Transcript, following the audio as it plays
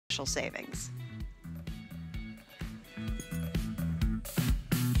savings.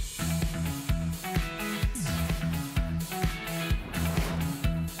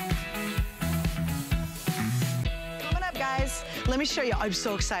 Guys, let me show you. I'm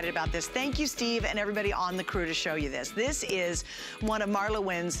so excited about this. Thank you, Steve, and everybody on the crew to show you this. This is one of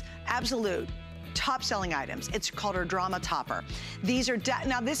MarlaWynne's absolute top-selling items. It's called her Drama Topper. These are,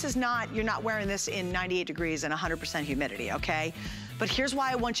 now this is not, you're not wearing this in 98 degrees and 100% humidity, okay? But here's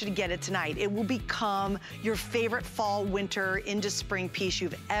why I want you to get it tonight. It will become your favorite fall, winter, into spring piece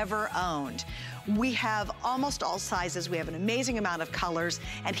you've ever owned. We have almost all sizes. We have an amazing amount of colors.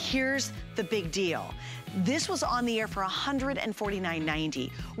 And here's the big deal. This was on the air for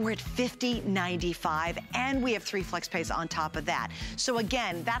 $149.90. We're at $50.95, and we have 3 flex pays on top of that. So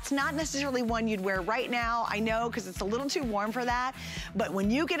again, that's not necessarily one you'd wear right now, I know, because it's a little too warm for that. But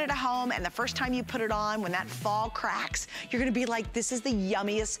when you get it at home and the first time you put it on, when that fall cracks, you're gonna be like, this is the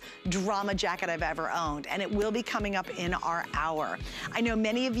yummiest drama jacket I've ever owned. And it will be coming up in our hour. I know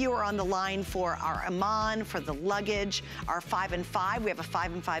many of you are on the line for our Iman, for the luggage, our 5 and 5. We have a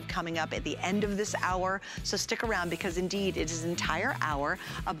 5 and 5 coming up at the end of this hour. So stick around, because indeed it is an entire hour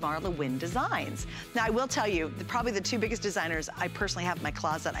of MarlaWynne designs. Now I will tell you, probably the 2 biggest designers I personally have in my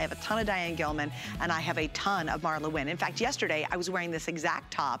closet. I have a ton of Diane Gilman and I have a ton of MarlaWynne. In fact, yesterday I was wearing this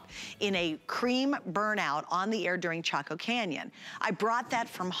exact top in a cream burnout on the air during Chaco Canyon. I brought that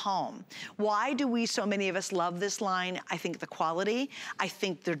from home. Why do so many of us love this line? I think the quality, I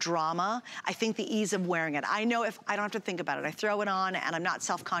think the drama, I think the ease of wearing it. I know if I don't have to think about it, I throw it on and I'm not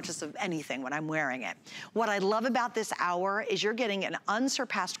self-conscious of anything when I'm wearing it. What I love about this hour is you're getting an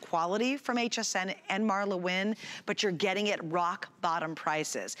unsurpassed quality from HSN and MarlaWynne, but you're getting it rock bottom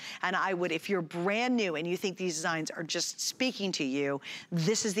prices. And I would, if you're brand new and you think these designs are just speaking to you,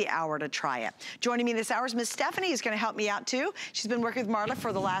 this is the hour to try it. Joining me this hour is Miss Stephanie, who's gonna help me out too. She's been working with Marla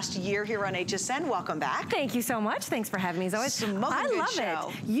for the last year here on HSN. Welcome back. Thank you so much. Thanks for having me as always. I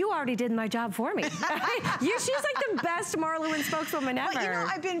love it. You already did my job for me. She's like the best MarlaWynne spokeswoman ever. Well, you know,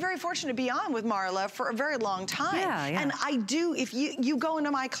 I've been very fortunate to be on with Marla for a very long time. And I do, if you go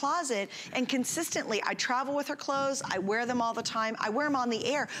into my closet and consistently, I travel with her clothes, I wear them all the time, I wear them on the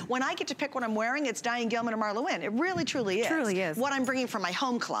air. When I get to pick what I'm wearing, it's Diane Gilman or MarlaWynne. It really, truly is. Truly is. What I'm bringing from my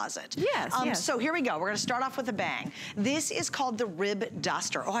home closet. Yes. So here we go. We're gonna start off with a bang. This is called the Rib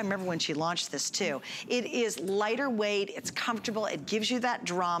Duster. Oh, I remember when she launched this too. It is lighter weight, it's comfortable, it gives you that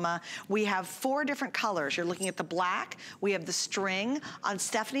drama. We have 4 different colors. You're looking at the black, we have the string. On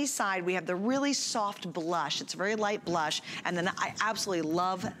Stephanie's side, we have the really soft blush. It's a very light blush, and then I absolutely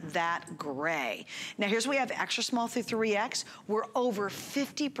love that gray. Now here's where we have extra small through 3X. We're over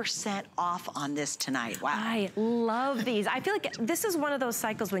 50% off on this tonight. Wow. I love these. I feel like this is one of those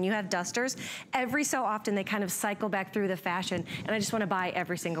cycles when you have dusters, every so often they kind of cycle back through the fashion, and I just want to buy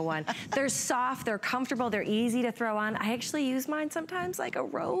every single one. They're soft, they're comfortable, they're easy to throw on. I actually use mine sometimes like a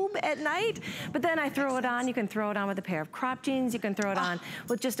robe at night, but then I throw it on. You can throw it on with a pair of crop jeans. You can throw it on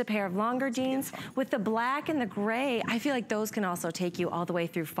with just a pair of longer jeans. With the black and the gray, I feel like those can also take you all the way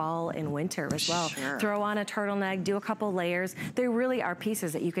through fall and winter as well. Throw on a turtleneck, do a couple layers. They really are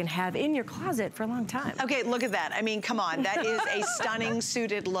pieces that you can have in your closet for a long time. Okay, look at that. I mean, come on. That is a stunning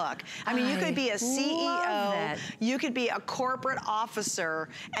suited look. I mean, you could be a CEO, you could be a corporate officer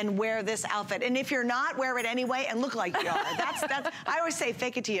and wear this outfit. And if you're not, wear it anyway and look like you are. That's I always say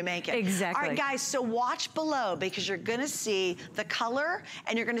fake it till you make it. Exactly. All right, guys, so watch below because you're gonna see the color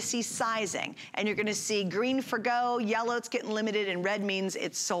and you're gonna see sizing. And you're gonna see green for go, yellow it's getting limited, and red means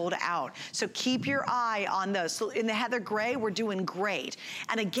it's sold out. So keep your eye on those. So in the heather gray, we're doing great.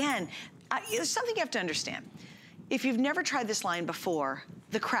 And again, there's something you have to understand. If you've never tried this line before,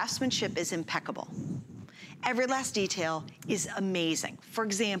 the craftsmanship is impeccable. Every last detail is amazing. For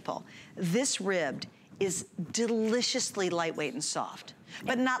example, this ribbed is deliciously lightweight and soft,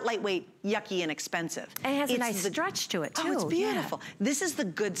 but not lightweight, yucky, and expensive. And it has a nice stretch to it too. Oh, it's beautiful. Yeah. This is the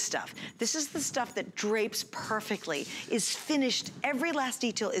good stuff. This is the stuff that drapes perfectly, is finished, every last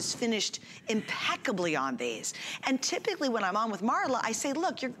detail is finished impeccably on these. And typically when I'm on with Marla, I say,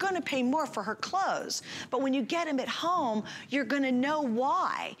 look, you're gonna pay more for her clothes, but when you get them at home, you're gonna know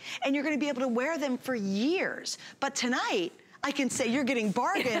why, and you're gonna be able to wear them for years. But tonight, I can say you're getting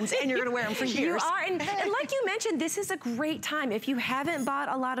bargains and you're gonna wear them for years. You are, and like you mentioned, this is a great time. If you haven't bought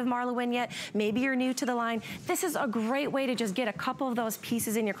a lot of MarlaWynne yet, maybe you're new to the line, this is a great way to just get a couple of those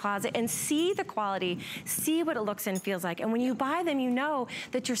pieces in your closet and see the quality, see what it looks and feels like. And when you buy them, you know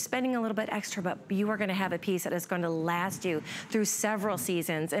that you're spending a little bit extra, but you are gonna have a piece that is gonna last you through several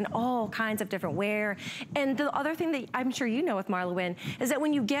seasons and all kinds of different wear. And the other thing that I'm sure you know with MarlaWynne is that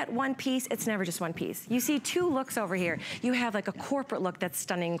when you get one piece, it's never just one piece. You see 2 looks over here. You have have like a corporate look that's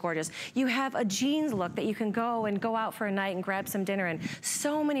stunning and gorgeous. You have a jeans look that you can go out for a night and grab some dinner in.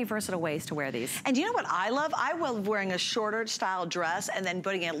 So many versatile ways to wear these. And you know what I love? I love wearing a shorter style dress and then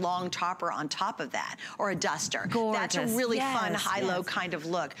putting a long topper on top of that, or a duster. Gorgeous. That's a really fun high-low kind of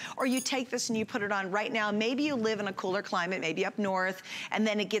look. Or you take this and you put it on right now. Maybe you live in a cooler climate, maybe up north, and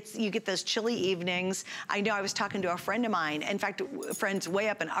then you get those chilly evenings. I know I was talking to a friend of mine, in fact, friends way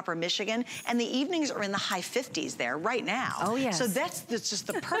up in upper Michigan, and the evenings are in the high 50s there right now. Oh, yes. So that's just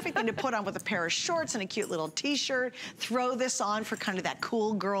the perfect thing to put on with a pair of shorts and a cute little t-shirt. Throw this on for kind of that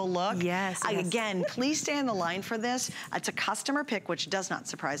cool girl look. Yes, Again, please stay on the line for this. It's a customer pick, which does not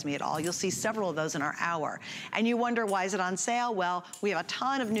surprise me at all. You'll see several of those in our hour. And you wonder, why is it on sale? Well, we have a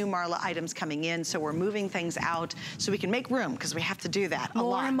ton of new Marla items coming in, so we're moving things out so we can make room, because we have to do that a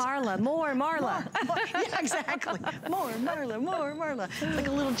lot. More Marla, more Marla. Yeah, exactly. More Marla, more Marla. It's like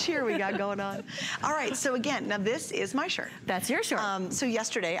a little cheer we got going on. All right, so again, now this is my shirt. That's your shirt. So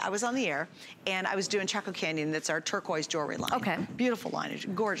yesterday I was on the air and I was doing Chaco Canyon. That's our turquoise jewelry line. Okay. Beautiful line,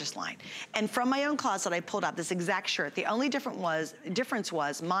 gorgeous line. And from my own closet, I pulled out this exact shirt. The only difference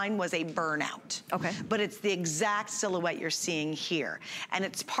was mine was a burnout. Okay. But it's the exact silhouette you're seeing here. And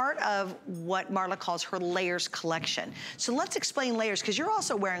it's part of what Marla calls her layers collection. So let's explain layers, because you're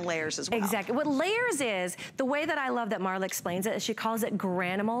also wearing layers as well. Exactly. What layers is, the way that I love that Marla explains it is she calls it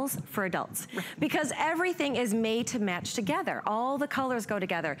granimals for adults. Because everything is made to match together. All the colors go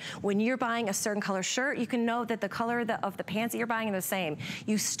together. When you're buying a certain color shirt, you can know that the color of the pants that you're buying are the same.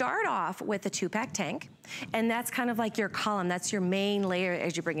 You start off with a 2-pack tank, and that's kind of like your column. That's your main layer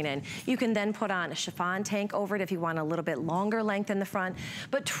as you bring it in. You can then put on a chiffon tank over it if you want a little bit longer length in the front.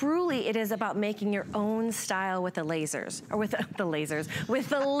 But truly, it is about making your own style with the lasers, or with the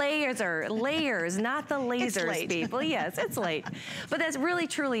layers, not the lasers, it's late. People. Yes, it's late. But that really,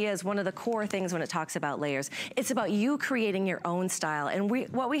 truly is one of the core things when it talks about layers. It's about you creating your own style. And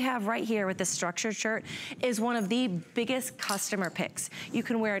what we have right here with this structured shirt is one of the biggest customer picks. You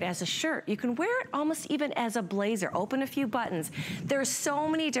can wear it as a shirt. You can wear it almost even as a blazer. Open a few buttons. There's so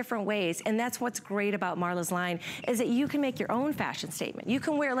many different ways, and that's what's great about Marla's line, is that you can make your own fashion statement. You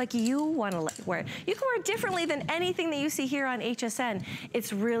can wear it like you want to wear it. You can wear it differently than anything that you see here on HSN.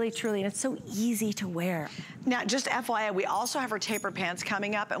 It's really, truly, and it's so easy to wear. Now, just FYI, we also have our taper pants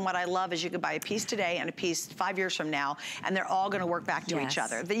coming up, and what I love is you can buy a piece today and a piece 5 years from now, and they're all going to work back to each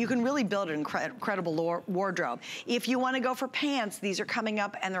other. That you can really build an incredible wardrobe. If you want to go for pants, these are coming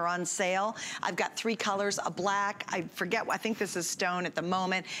up and they're on sale. I've got 3 colors, a black, I think this is stone at the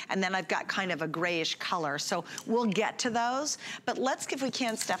moment, and then I've got kind of a grayish color. So we'll get to those, but let's, if we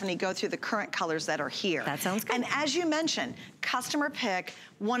can, Stephanie, go through the current colors that are here. That sounds good. And as you mentioned, customer pick,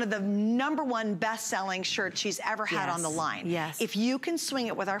 one of the #1 best-selling shirts she's ever had on the line. Yes. If you can swing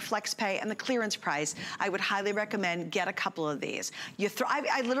it with our flex pay and the clearance price, I would highly recommend get a couple of these.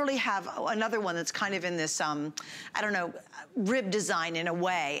 I literally have another one that's kind of in this, I don't know, rib design in a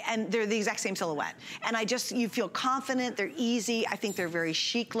way, and they're the exact same silhouette. And you feel confident, they're easy, I think they're very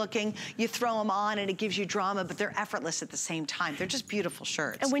chic looking. You throw them on and it gives you drama, but they're effortless at the same time. They're just beautiful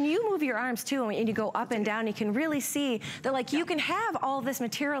shirts. And when you move your arms too, and you go up and down, you can really see that, like, you can have all this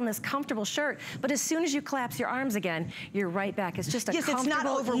material in this comfortable shirt, but as soon as you collapse your arms again, you're right back. It's just a comfortable, it's not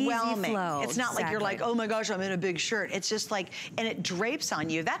overwhelming. Easy flow. It's not like you're like, oh my gosh, I'm in a big shirt. It's just like, and it drapes on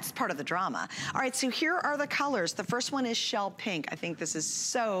you. That's part of the drama. All right, so here are the colors. The first one is shell pink. I think this is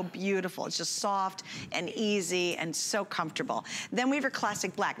so beautiful. It's just soft and easy and so comfortable. Then we have your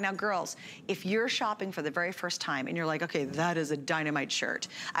classic black. Now, girls, if you're shopping for the very first time and you're like, okay, that is a dynamite shirt,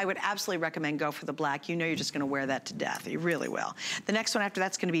 I would absolutely recommend go for the black. You know you're just gonna wear that to death. You really will. The next one after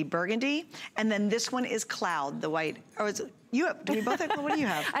that's gonna be burgundy, and then this one is cloud, the white, or is it, do we both have, what do you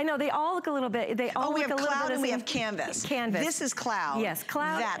have? I know, they all look a little bit, we have cloud and we have canvas. Canvas. This is cloud. Yes,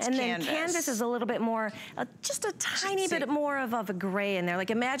 cloud. That's and canvas. Then canvas is a little bit more, just a tiny bit more of a gray in there.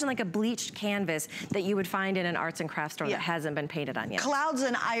 Like, imagine like a bleached canvas that you would find in an arts and crafts store that hasn't been painted on yet. Cloud's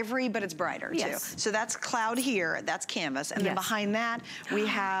an ivory, but it's brighter too. So that's cloud here, that's canvas. And then behind that, we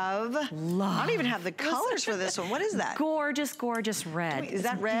have, I don't even have the colors for this one. What is that? Gorgeous, gorgeous red. Wait, is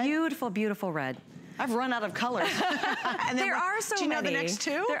that red? Beautiful, beautiful red. I've run out of colors. And there are so many. Do you know the next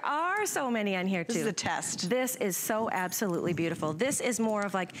two? There are so many on here too. This is a test. This is so absolutely beautiful. This is more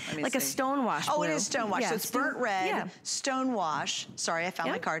of like a stone wash blue. Oh, it is stone wash. So it's burnt red, stone wash. Sorry, I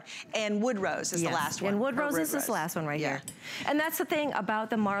found my card. And wood rose is the last one. And wood rose is this last one right here. And that's the thing about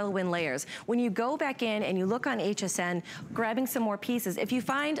the MarlaWynne layers. When you go back in and you look on HSN, grabbing some more pieces, if you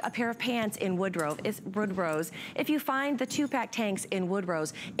find a pair of pants in wood rose, if you find the 2-pack tanks in wood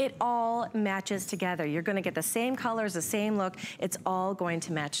rose, it all matches together. together. You're gonna get the same colors, the same look. It's all going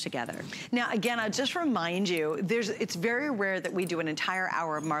to match together. Now, again, I'll just remind you, it's very rare that we do an entire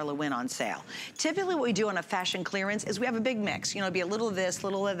hour of MarlaWynne on sale. Typically what we do on a fashion clearance is we have a big mix. You know, it'll be a little of this,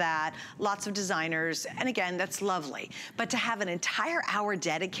 little of that, lots of designers, and again, that's lovely. But to have an entire hour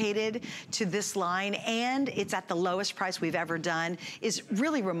dedicated to this line, and it's at the lowest price we've ever done, is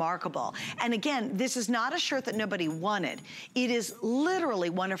really remarkable. And again, this is not a shirt that nobody wanted. It is literally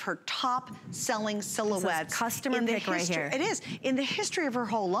one of her top selling silhouettes. Customer pick right here. It is, in the history of her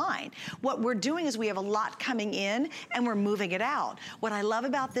whole line. What we're doing is we have a lot coming in and we're moving it out. What I love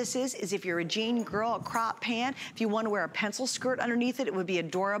about this is if you're a jean girl, a crop pant, if you want to wear a pencil skirt underneath it, it would be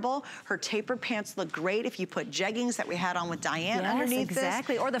adorable. Her tapered pants look great if you put jeggings that we had on with Diane underneath this.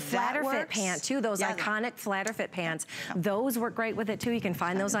 Exactly, or the flatter fit pant too, those iconic flatter fit pants. Those work great with it too. You can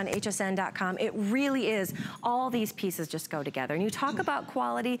find those on hsn.com. It really is, all these pieces just go together. And you talk about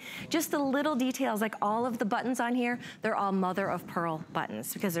quality, just the little details, like all of the buttons on here, they're all mother of pearl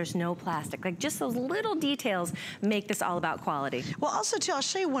buttons because there's no plastic. Like just those little details make this all about quality. Well, also too, I'll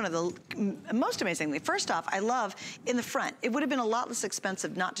show you one of the most amazing things. First off, I love in the front, it would have been a lot less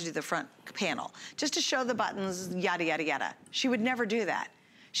expensive not to do the front panel, just to show the buttons, yada, yada, yada. She would never do that.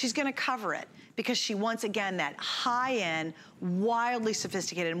 She's gonna cover it because she wants, again, that high-end, wildly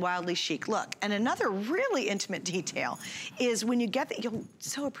sophisticated and wildly chic look. And another really intimate detail is when you get that, you'll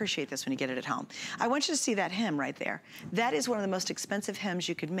so appreciate this when you get it at home. I want you to see that hem right there. That is one of the most expensive hems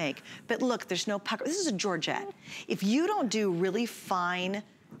you could make. But look, there's no pucker. This is a Georgette. If you don't do really fine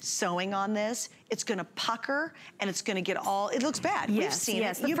sewing on this, it's gonna pucker and it's gonna get all, it looks bad. We've seen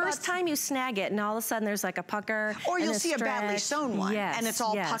it. The first time you snag it and all of a sudden there's like a pucker. Or you'll see a badly sewn one and it's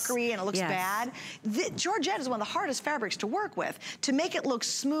all puckery and it looks bad. Georgette is one of the hardest fabrics to work with. To make it look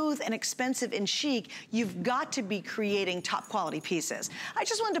smooth and expensive and chic, you've got to be creating top quality pieces. I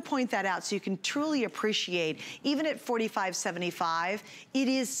just wanted to point that out so you can truly appreciate, even at $45.75, it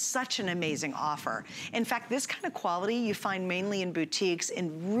is such an amazing offer. In fact, this kind of quality you find mainly in boutiques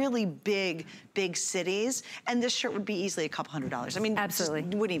in really big cities, and this shirt would be easily a couple $100s. I mean, absolutely,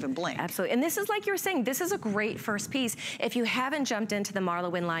 wouldn't even blink. Absolutely, and this is like you were saying, this is a great first piece. If you haven't jumped into the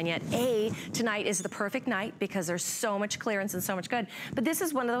MarlaWynne line yet, tonight is the perfect night because there's so much clearance and so much good, but this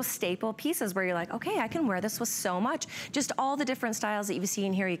is one of those staple pieces where you're like, okay, I can wear this with so much. Just all the different styles that you've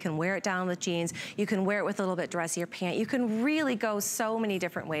seen here, you can wear it down with jeans, you can wear it with a little bit dressier pant, you can really go so many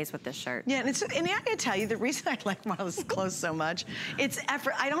different ways with this shirt. Yeah, and I gotta tell you, the reason I like Marla's clothes so much, it's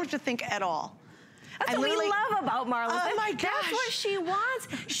effort. I don't have to think at all. That's what we love about Marla. Oh my gosh. That's what she wants.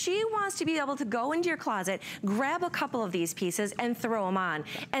 She wants to be able to go into your closet, grab a couple of these pieces and throw them on.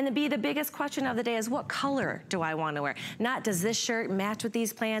 And the biggest question of the day is, what color do I want to wear? Not, does this shirt match with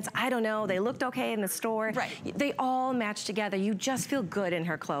these pants? I don't know. They looked okay in the store. Right. They all match together. You just feel good in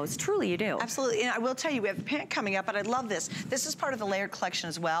her clothes. Truly, you do. Absolutely. And I will tell you, we have a pant coming up, but I love this. This is part of the layered collection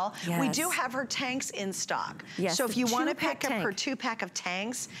as well. Yes. We do have her tanks in stock. Yes. So if you want to pick up her 2-pack of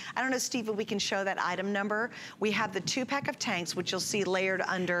tanks, I don't know, Steve, if we can show that item number. We have the 2-pack of tanks, which you'll see layered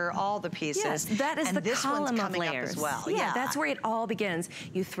under all the pieces. Yes, that is the column of layers. As well. Yeah, that's where it all begins.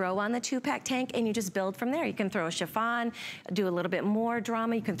 You throw on the 2-pack tank and you just build from there. You can throw a chiffon, do a little bit more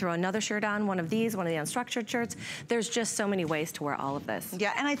drama. You can throw another shirt on, one of these, one of the unstructured shirts. There's just so many ways to wear all of this.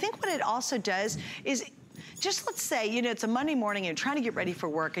 Yeah, and I think what it also does is, just let's say, you know, it's a Monday morning and you're trying to get ready for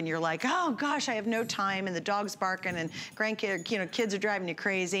work and you're like, oh gosh, I have no time, and the dog's barking and grandkids, you know, kids are driving you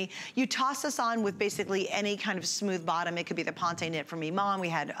crazy. You toss this on with basically any kind of smooth bottom. It could be the Ponte knit from Iman we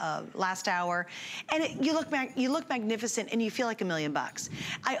had last hour, and you look magnificent and you feel like $1 million.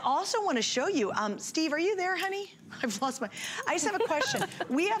 I also want to show you, Steve, are you there, honey? I've lost my, I just have a question.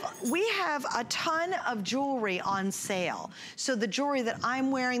 We have a ton of jewelry on sale. So the jewelry that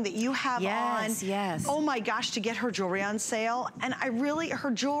I'm wearing, that you have on, oh my gosh, to get her jewelry on sale. And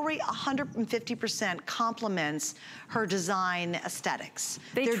her jewelry 150% complements her design aesthetics.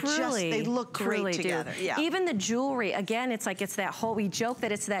 They look great together. Yeah. Even the jewelry, again, it's like it's that whole, we joke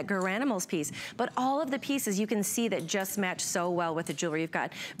that it's that Garanimals piece, but all of the pieces you can see that just match so well with the jewelry. You've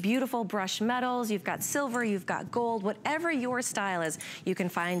got beautiful brushed metals, you've got silver, you've got gold, whatever your style is, you can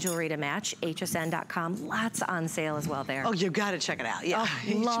find jewelry to match. hsn.com, lots on sale as well there. Oh, you've got to check it out. Yeah,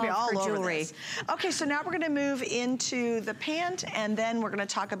 love her jewelry. Okay, so now we're going to move into the pant, and then we're going to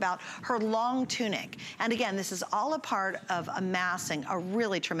talk about her long tunic. And again, this is all a part of amassing a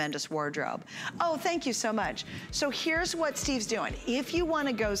really tremendous wardrobe. Oh, thank you so much. So here's what Steve's doing. If you want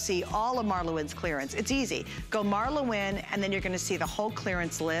to go see all of MarlaWynne's clearance, it's easy. Go MarlaWynne, and then you're going to see the whole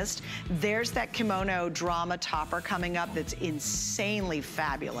clearance list. There's that kimono drama top topper coming up that's insanely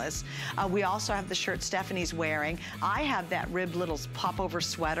fabulous. We also have the shirt Stephanie's wearing. I have that ribbed little popover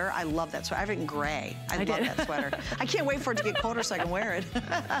sweater. I love that sweater. I have it in gray. I love that sweater. I can't wait for it to get colder so I can wear it.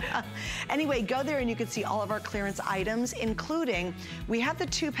 Anyway, go there and you can see all of our clearance items, including, we have the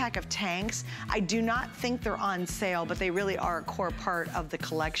 2-pack of tanks. I do not think they're on sale, but they really are a core part of the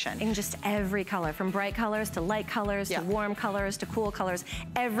collection. In just every color, from bright colors to light colors to warm colors to cool colors,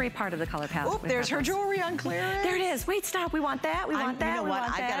 every part of the color palette. Oop, there's her jewelry on clearance. There it is. Wait, stop. We want that. We want that. You know what?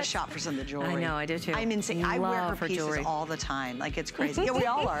 I've got to shop for some of the jewelry. I know, I do too. I'm insane. I wear her pieces jewelry all the time. Like, it's crazy. Yeah, we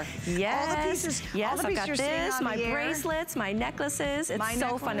all are. Yes. All the pieces. Yes, all the I've got this, my bracelets, my necklaces. It's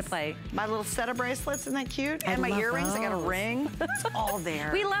so fun to play. My little set of bracelets, isn't that cute? And my earrings. I got a ring. It's all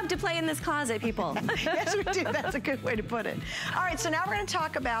there. We love to play in this closet, people. Yes, we do. That's a good way to put it. All right, so now we're going to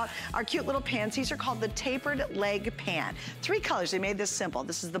talk about our cute little pants. These are called the tapered leg pant. 3 colors. They made this simple.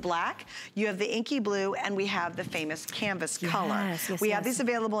 This is the black, you have the inky blue, and we have the famous canvas color. Yes, we have these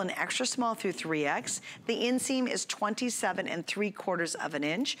available in extra small through 3X. The inseam is 27 3/4 of an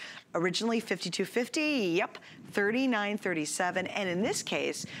inch. Originally 52.50, yep, 39.37, and in this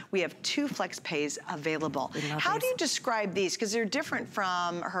case, we have 2 flex pays available. How do you describe these? Because they're different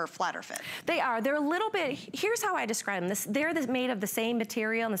from her flatter fit. They are. They're a little bit, here's how I describe them. They're made of the same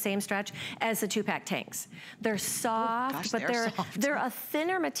material and the same stretch as the 2-pack tanks. They're soft, but they're a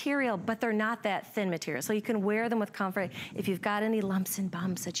thinner material, but they're not that thin material. So you can wear them with comfort. If you've got any lumps and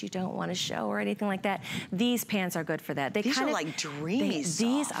bumps that you don't want to show or anything like that, these pants are good for that. These are like dreamy soft.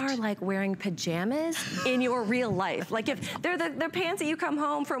 These are like wearing pajamas in your real life. Like, if they're the pants that you come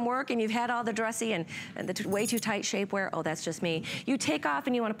home from work and you've had all the dressy and the way too tight shapewear, oh, that's just me. You take off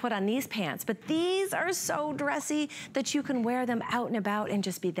and you want to put on these pants, but these are so dressy that you can wear them out and about and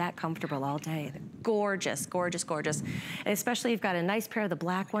just be that comfortable all day. They're gorgeous, gorgeous, gorgeous. And especially you've got a nice pair of the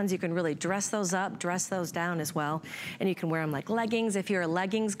black ones. You can really dress those up, dress those down as well. And you can wear them like leggings. If you're a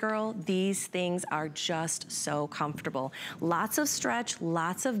leggings girl, these things are just so comfortable. Lots of stretch,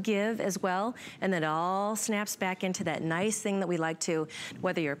 lots of give as well. And then it all snaps back into that nice thing that we like to,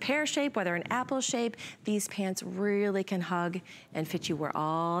 whether you're pear shape, whether an apple shape, these pants really can hug and fit you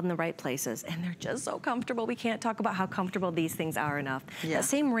all in the right places. And they're just so comfortable. We can't talk about how comfortable these things are enough. Yeah. That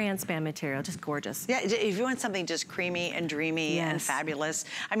same ranspan material, just gorgeous. Yeah, if you want something just creamy and dreamy and fabulous,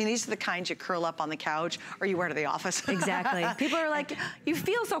 I mean, these are the kinds you curl up on the couch or you wear to the office. Exactly. People are like, you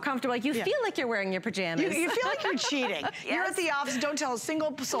feel so comfortable. Like, you feel like you're wearing your pajamas. You feel like you're cheating. You're at the office, don't tell a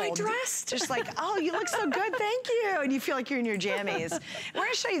single soul. Am I dressed? Just like, oh, you look so good, thank you. And you feel like you're in your jammies. We're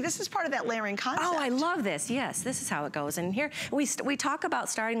gonna show you, this is part of that layering concept. Oh, I love this. Yes, this is how it goes. And here, we talk about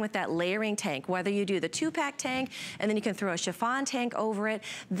starting with that layering tank, whether you do the 2-pack tank, and then you can throw a chiffon tank over it.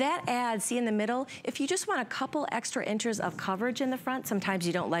 That adds, see in the middle, if you just want a couple extra inches of coverage in the front, sometimes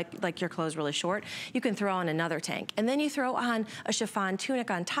you don't like your clothes really short, you can throw on another tank. And then you throw on a chiffon tunic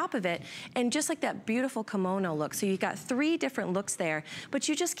on top of it, and just like that beautiful kimono look. So you've got 3 different looks there, but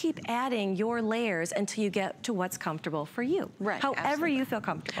you just keep adding your layers until you get to what's comfortable for you. Right, however you feel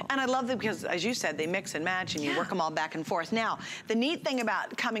comfortable. And I love them because, as you said, they mix and match and you work them all back and forth. Now, the neat thing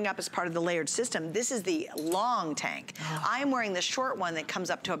about coming up as part of the layered system, this is the long tank. I'm wearing the short one that comes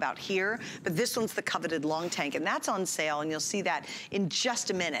up to about here, but this one's the coveted long tank, and that's on sale, and you'll see that in just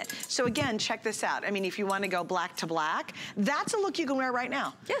a minute. So again, check this out. I mean, if you want to go black to black, that's a look you can wear right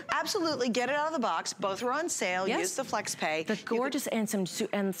now. Yeah. Absolutely, get it out of the box. Both are on sale. Yes. Use the flex pay. The gorgeous and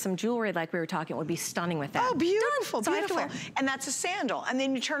some jewelry like we were talking would be stunning with that. Oh, beautiful, done. beautiful. And that's a sandal. And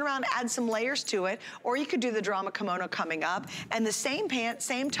then you turn around, add some layers to it, or you could do the drama kimono coming up, and the same pants,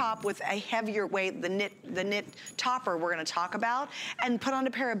 same top with a heavier weight, the knit topper we're going to talk about, and put on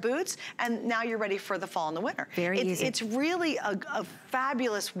a pair of boots, and now you're ready for the fall and the winter. Very easy. It's really a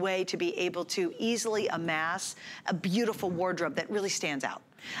fabulous way to be able to easily amass a beautiful wardrobe that really stands out.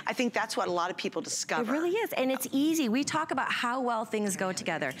 I think that's what a lot of people discover. It really is, and it's easy. We talk about how well things go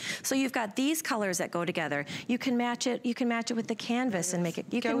together. So you've got these colors that go together. You can match it. You can match it with the canvas and make it.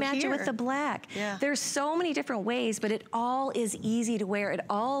 You can match it with the black. Yeah. There's so many different ways, but it all is easy to wear. It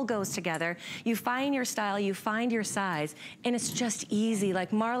all goes together. You find your style, you find your size, and it's just easy.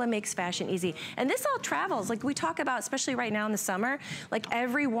 Like, Marla makes fashion easy, and this all travels. Like we talk about, especially right now in the summer. Like,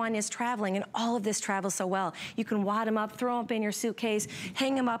 everyone is traveling, and all of this travels so well. You can wad them up, throw them up in your suitcase,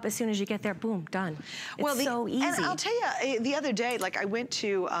 hang them up as soon as you get there, boom, done. It's so easy. And I'll tell you, the other day, like, I went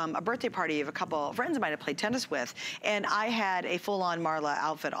to a birthday party of a couple of friends of mine I played tennis with, and I had a full-on Marla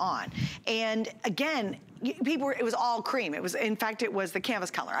outfit on. And again, it was all cream. It was, in fact, it was the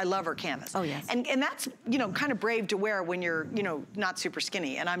canvas color. I love her canvas. Oh, yes. And that's, you know, kind of brave to wear when you're, you know, not super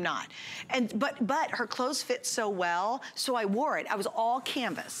skinny, and I'm not. But her clothes fit so well, so I wore it. I was all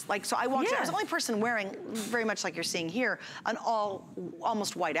canvas. Like, so I walked in, I was the only person wearing, very much like you're seeing here, an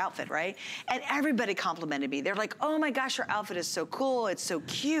almost white outfit, right? And everybody complimented me. They're like, oh my gosh, your outfit is so cool. It's so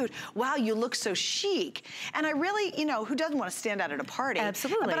cute. Wow, you look so chic. And I really, you know, who doesn't want to stand out at a party?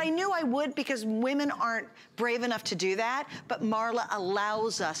 Absolutely. But I knew I would, because women aren't brave enough to do that, but Marla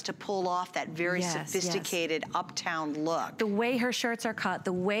allows us to pull off that very sophisticated uptown look. The way her shirts are cut,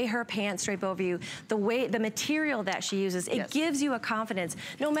 the way her pants drape over you, the material that she uses, it gives you a confidence.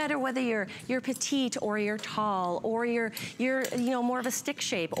 No matter whether you're petite or you're tall or you're you know, more of a stick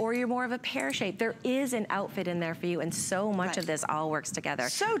shape or you're more of a pear shape, there is an outfit in there for you, and so much of this all works together.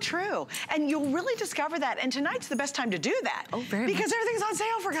 So true. And you'll really discover that, and tonight's the best time to do that. Oh, very much. Because everything's on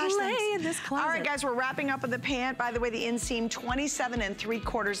sale, for gosh sakes. In this closet. All right, guys, we're wrapping up with the pant. By the way, the inseam 27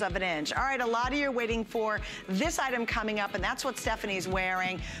 3/4 of an inch. All right, a lot of you are waiting for this item coming up, and that's what Stephanie's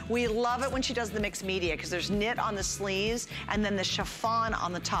wearing. We love it when she does the mixed media, because there's knit on the sleeves and then the chiffon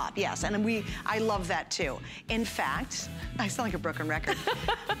on the top. Yes, and I love that too. In fact, I sound like a broken record.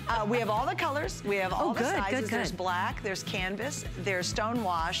 We have all the colors. We have all the sizes. There's black, there's canvas, there's stone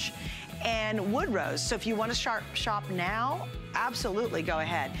wash, and wood rose. So if you want to shop now, absolutely go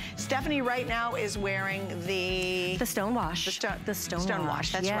ahead. Stephanie right now is wearing the stone wash. The stone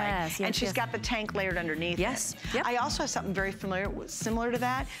wash. That's right. Yes, and she's got the tank layered underneath it. Yep. I also have something very similar to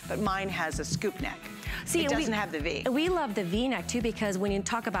that, but mine has a scoop neck. See, it doesn't have the V. We love the V-neck too, because when you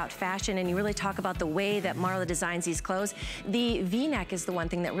talk about fashion and you really talk about the way that Marla designs these clothes, the V-neck is the one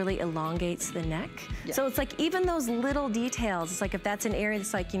thing that really elongates the neck. Yeah. So it's like even those little details, it's like if that's an area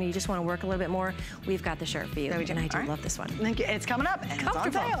that's like, you know, you just want to work a little bit more, we've got the shirt for you. And I do love this one. Thank you. It's coming up and it's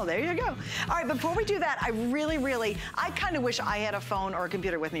on sale. There you go. All right, before we do that, I kind of wish I had a phone or a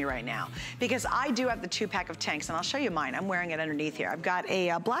computer with me right now, because I do have the 2-pack of tanks, and I'll show you mine. I'm wearing it underneath here. I've got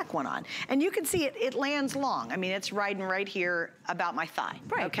a black one on, and you can see it lands long. I mean, it's riding right here about my thigh,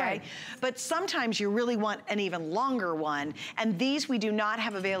 okay? But sometimes you really want an even longer one, and these we do not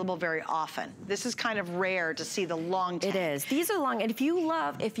have available very often. This is kind of rare to see the long tank. It is. These are long, and if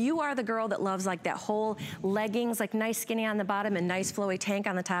you are the girl that loves like that whole leggings, like nice skinny on the bottom and nice flowy tank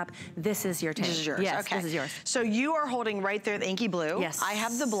on the top, this is your tank. This is yours. Yes, okay. This is yours. So you are holding right there the inky blue. Yes. I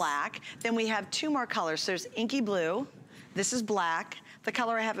have the black. Then we have 2 more colors. So there's inky blue. This is black. The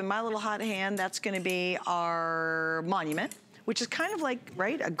color I have in my little hot hand, that's going to be our Monument, which is kind of like,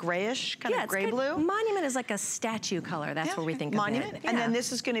 right, a grayish, kind of gray blue. Monument is like a statue color. That's what we think Monument. of it. And then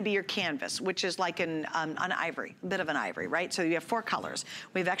this is going to be your canvas, which is like an ivory, a bit of an ivory, right? So you have 4 colors.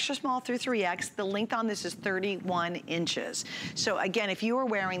 We have extra small through 3X. The length on this is 31 inches. So again, if you were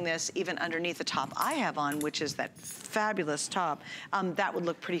wearing this even underneath the top I have on, which is that fabulous top, that would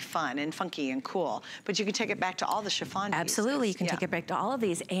look pretty fun and funky and cool. But you can take it back to all the chiffon Absolutely, you can take it back to all of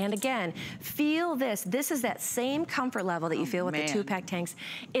these. And again, feel this. This is that same comfort level that you feel with the 2-pack tanks.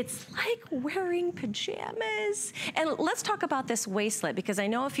 It's like wearing pajamas. And let's talk about this waistlet, because I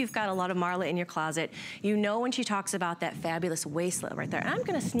know if you've got a lot of Marla in your closet, you know when she talks about that fabulous waistlet right there. And I'm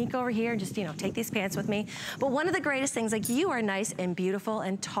gonna sneak over here and just, you know, take these pants with me. But one of the greatest things, like you are nice and beautiful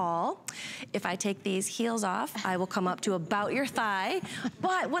and tall. If I take these heels off, I will come up to about your thigh.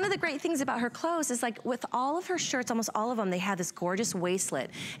 But one of the great things about her clothes is, like, with all of her shirts, almost all of them, they have this gorgeous waistlet.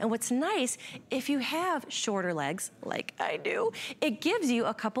 And what's nice, if you have shorter legs, like I do, it gives you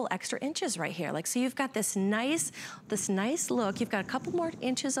a couple extra inches right here. Like, so you've got this nice look. You've got a couple more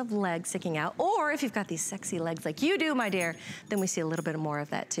inches of leg sticking out. Or if you've got these sexy legs like you do, my dear, then we see a little bit more of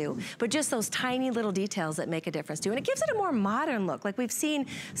that too. But just those tiny little details that make a difference too. And it gives it a more modern look. Like we've seen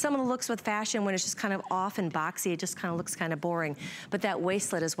some of the looks with fashion when it's just kind of off and boxy. It just kind of looks kind of boring. But that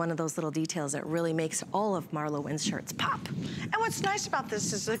waistlet is one of those little details that really makes all of MarlaWynne's shirts pop. And what's nice about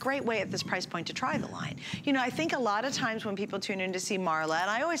this is a great way at this price point to try the line. You know, I think a lot of times when people tune in to see Marla, and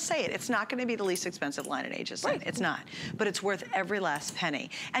I always say it, it's not going to be the least expensive line at HSN. Right. It's not. But it's worth every last penny.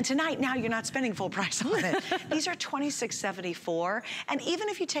 And tonight, now you're not spending full price on it. These are $26.74. And even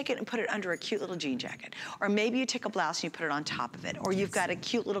if you take it and put it under a cute little jean jacket, or maybe you take a blouse and you put it on top of it, or you've got a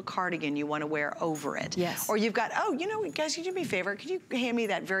cute little cardigan you want to wear over it. Yes. Or you've got, oh, you know, guys, could you do me a favor? Could you hand me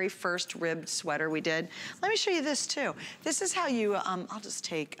that very first ribbed sweater we did? Let me show you this too. This is how you, I'll just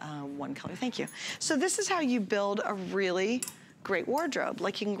take one color. Thank you. So this is how you build a really great wardrobe.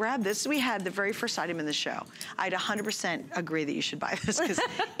 Like you can grab this. We had the very first item in the show. I'd 100% agree that you should buy this because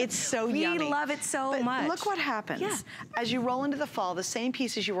it's so yummy. We love it so much. Look what happens. Yeah. As you roll into the fall, the same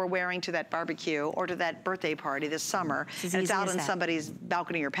pieces you were wearing to that barbecue or to that birthday party this summer, and it's out on somebody's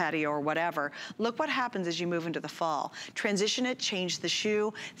balcony or patio or whatever. Look what happens as you move into the fall. Transition it, change the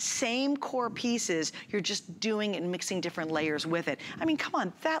shoe, same core pieces, you're just doing and mixing different layers with it. I mean, come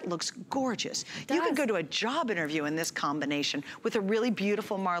on, that looks gorgeous. You could go to a job interview in this combination with a really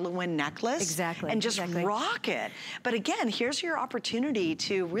beautiful MarlaWynne necklace. And just rock it. But again, here's your opportunity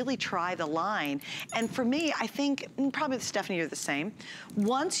to really try the line. And for me, I think, probably with Stephanie, you're the same.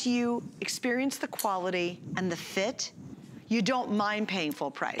 Once you experience the quality and the fit, you don't mind paying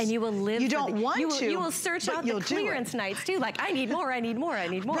full price. And you will live. You don't want to. You will search out the clearance nights too. Like, I need more, I need more, I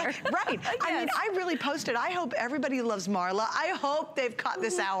need more. Right. Yes. I mean, I really posted, I hope everybody loves Marla. I hope they've caught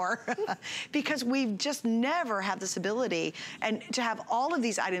this hour because we've just never had this ability and to have all of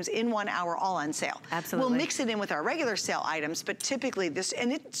these items in 1 hour all on sale. Absolutely. We'll mix it in with our regular sale items, but typically this,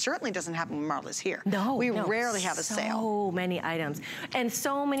 and it certainly doesn't happen when Marla's here. No, we rarely have a sale. So many items and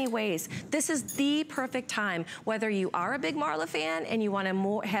so many ways. This is the perfect time, whether you are a big Marla fan and you want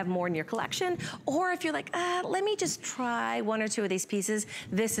to have more in your collection, or if you're like, let me just try 1 or 2 of these pieces,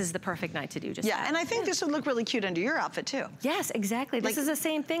 this is the perfect night to do just that. And I think this would look really cute under your outfit too. Yes, exactly. This is the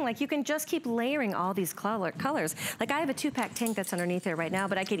same thing. Like, you can just keep layering all these colors. Like, I have a 2-pack tank that's underneath there right now,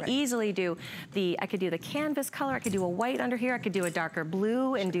 but I could easily do the canvas color. I could do a white under here. I could do a darker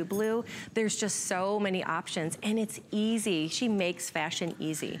blue and do blue. There's just so many options, and it's easy. She makes fashion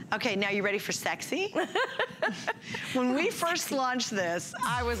easy. Okay, now you ready for sexy? When we first launched this,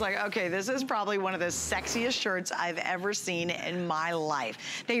 I was like, okay, this is probably one of the sexiest shirts I've ever seen in my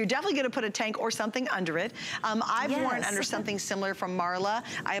life. Now, you're definitely gonna put a tank or something under it. I've worn under something similar from Marla.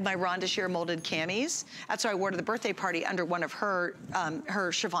 I have my Rhonda Shear molded camis. That's what I wore to the birthday party under one of her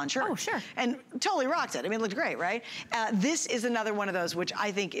chiffon shirts. Oh, sure. And totally rocked it. I mean, it looked great, right? This is another one of those, which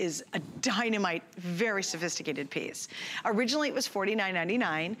I think is a dynamite, very sophisticated piece. Originally, it was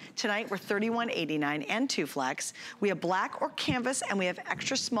 $49.99. Tonight, we're $31.89 and 2 flex. We have black or canvas, and we have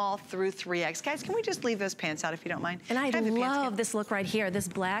extra small through 3X. Guys, can we just leave those pants out if you don't mind? And I love this look right here. This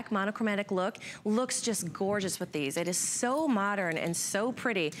black monochromatic look looks just gorgeous with these. It is so modern and so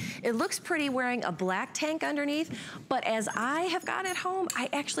pretty. It looks pretty wearing a black tank underneath, but as I have got at home, I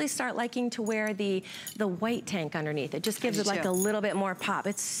actually start liking to wear the white tank underneath. It just gives it like a little bit more pop.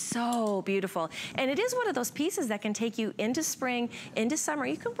 It's so beautiful. And it is one of those pieces that can take you into spring, into summer.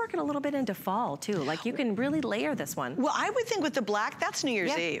 You can work it a little bit into fall too. Like, you can really layer this one. Well, I would think with the black, that's New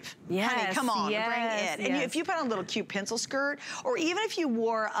Year's Eve. Honey, come on, bring it. And if you put on a little cute pencil skirt, or even if you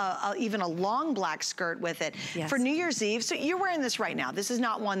wore even a long black skirt with it for New Year's Eve, so you're wearing this right now. This is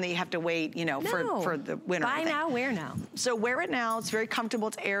not one that you have to wait, you know, for the winter. Buy now, wear now. So wear it now. It's very comfortable.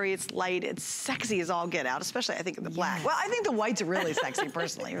 It's airy. It's light. It's sexy as all get out, especially I think in the black. Well, I think the white's really sexy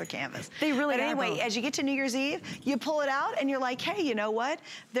personally, the canvas. They really are. But anyway, as you get to New Year's Eve, you pull it out and you're like, hey, you know what?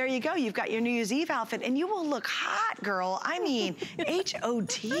 There you go. You've got your New Year's Eve outfit, and you will look hot, girl. I mean,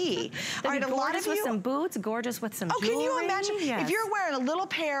 H-O-T. All right, a lot of you, with some boots, gorgeous with some jewelry. Can you imagine if you're wearing a little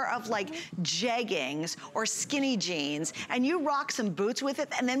pair of like jeggings or skinny jeans, and you rock some boots with it,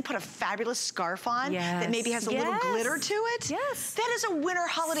 and then put a fabulous scarf on that maybe has a little glitter to it? That is a winter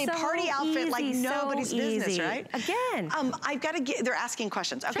holiday party outfit like nobody's business, right? Again. I've got to get, they're asking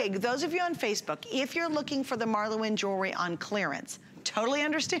questions. Okay, those of you on Facebook, if you're looking for the MarlaWynne jewelry on clearance, totally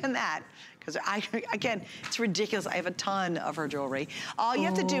understand that. Because again, it's ridiculous. I have a ton of her jewelry. All you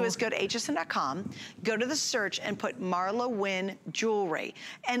have to do is go to hsn.com, go to the search and put MarlaWynne jewelry,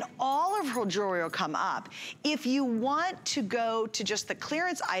 and all of her jewelry will come up. If you want to go to just the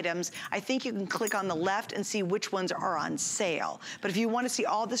clearance items, I think you can click on the left and see which ones are on sale. But if you want to see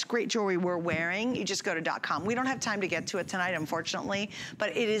all this great jewelry we're wearing, you just go to .com. We don't have time to get to it tonight, unfortunately,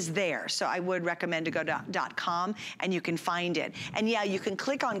 but it is there. So I would recommend to go to .com and you can find it. And yeah, you can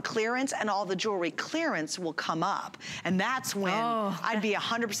click on clearance and all the jewelry clearance will come up. And that's when I'd be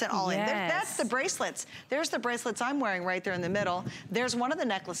 100% all in. That's the bracelets. There's the bracelets I'm wearing right there in the middle. There's one of the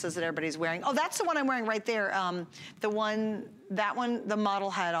necklaces that everybody's wearing. Oh, that's the one I'm wearing right there. That one, the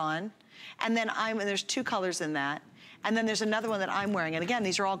model had on. And then there's 2 colors in that. And then there's another one that I'm wearing. And again,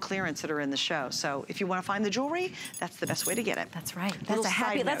 these are all clearance that are in the show. So if you want to find the jewelry, that's the best way to get it. That's right. That's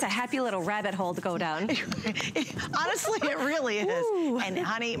a happy little rabbit hole to go down. Honestly, it really is. Ooh. And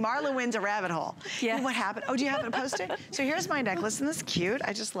honey, MarlaWynne's a rabbit hole. Yeah. What happened? Oh, do you have it posted? So here's my necklace. Isn't this cute?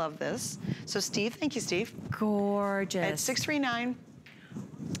 I just love this. So Steve, thank you, Steve. Gorgeous. It's $639.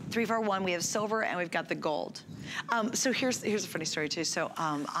 341, we have silver, and we've got the gold. So here's a funny story too. So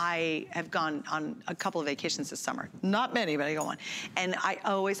I have gone on a couple of vacations this summer. Not many, but I go on. And I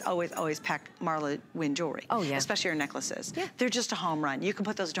always pack MarlaWynne jewelry. Oh yeah. Especially your necklaces. Yeah. They're just a home run. You can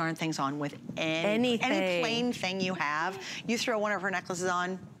put those darn things on with any plain thing you have. You throw one of her necklaces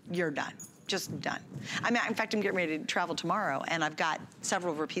on, you're done. Just done. I mean, in fact, I'm getting ready to travel tomorrow, and I've got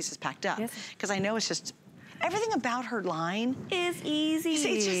several of her pieces packed up because I know it's just, everything about her line is easy.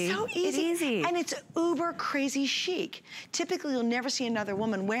 It's just so easy. It's easy. And it's uber crazy chic. Typically, you'll never see another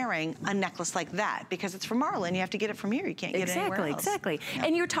woman wearing a necklace like that because it's from Marla and you have to get it from here. You can't get it anywhere else. Exactly. Yeah.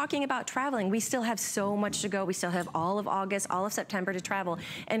 And you're talking about traveling. We still have so much to go. We still have all of August, all of September to travel.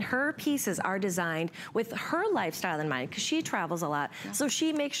 And her pieces are designed with her lifestyle in mind because she travels a lot. Yeah. So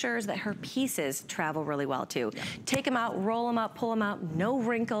she makes sure that her pieces travel really well too. Yeah. Take them out, roll them up, pull them out, no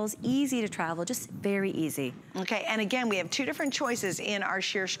wrinkles, easy to travel, just very easy. Okay, and again, we have two different choices in our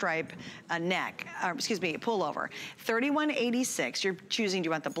sheer stripe pullover. 3186, you're choosing, do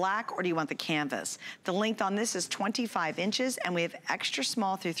you want the black or do you want the canvas? The length on this is 25 inches, and we have extra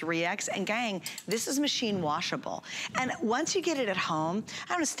small through 3X, and gang, this is machine washable. And once you get it at home, I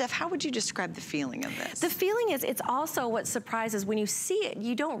don't know, Steph, how would you describe the feeling of this? The feeling is, it's also what surprises, when you see it,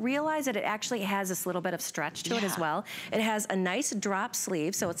 you don't realize that it actually has this little bit of stretch to it as well. It has a nice drop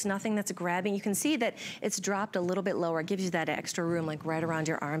sleeve, so it's nothing that's grabbing. You can see that it's dropped a little bit lower. It gives you that extra room, like right around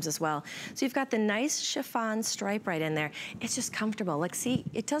your arms as well. So you've got the nice chiffon stripe right in there. It's just comfortable. Like, see,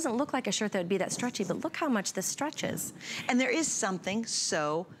 it doesn't look like a shirt that would be that stretchy, but look how much this stretches. And there is something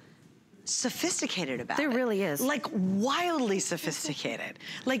so sophisticated about it. There really is. Like, wildly sophisticated.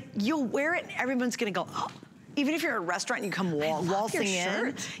 Like, you'll wear it and everyone's gonna go, oh. Even if you're at a restaurant and you come waltzing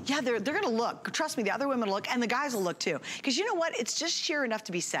in, yeah, they're gonna look. Trust me, the other women will look, and the guys will look too. Because you know what? It's just sheer enough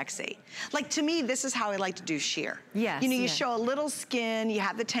to be sexy. Like, to me, this is how I like to do sheer. Yes. You know, you show a little skin, you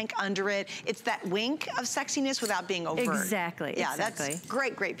have the tank under it. It's that wink of sexiness without being overt. Exactly. Yeah, that's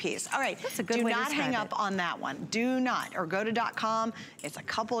great piece. All right, that's a good way to do not hang up on that one. Do not, or go to .com. It's a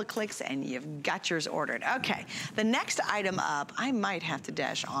couple of clicks and you've got yours ordered. Okay, the next item up, I might have to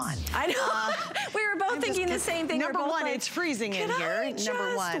dash on. I know. We were both thinking the same thing. Number one, it's freezing in here.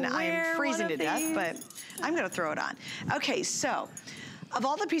 Number one, I'm freezing to death, but I'm gonna throw it on. Okay, so, of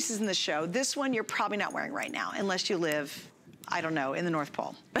all the pieces in the show, this one you're probably not wearing right now, unless you live, I don't know, in the North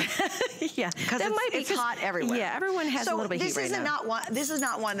Pole. Yeah, because it's hot everywhere. Yeah, everyone has a little bit of heat right now. This is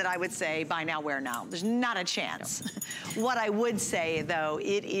not one that I would say, buy now, wear now. There's not a chance. No. What I would say, though,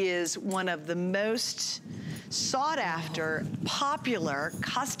 it is one of the most sought after, popular,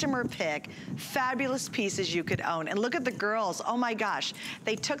 customer pick, fabulous pieces you could own. And look at the girls, oh my gosh.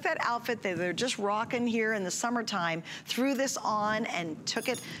 They took that outfit that they're just rocking here in the summertime, threw this on and took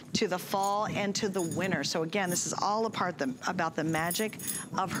it to the fall and to the winter. So again, this is all about the magic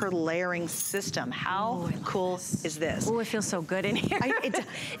of her layering system. How cool is this? Oh, it feels so good in here. Thank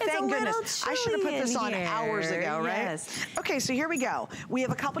goodness. I should have put this on hours ago, right? Yes. Okay, so here we go. We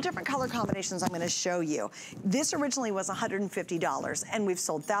have a couple different color combinations I'm gonna show you. This originally was $150, and we've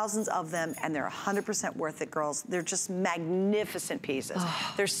sold thousands of them, and they're 100% worth it, girls. They're just magnificent pieces.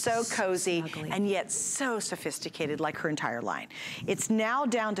 Oh, they're so cozy, and yet so sophisticated, like her entire line. It's now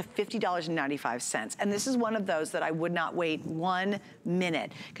down to $50.95, and this is one of those that I would not wait 1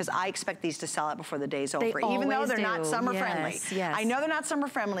 minute, because I expect these to sell out before the day's over, even though they're not summer friendly. Yes. I know they're not summer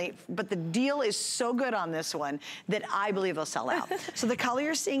friendly, but the deal is so good on this one that I believe they'll sell out. So the color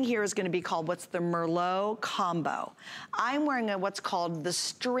you're seeing here is gonna be called, what's the Merlot combo. I'm wearing what's called the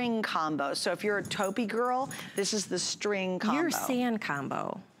string combo. So if you're a taupey girl, this is the string combo. Your sand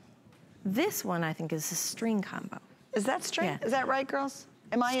combo. This one I think is a string combo. Is that string? Yeah. Is that right, girls?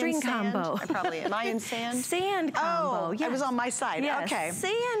 Am I string in sand? combo. I probably, am I in sand? Sand combo, oh, yes. I was on my side, okay.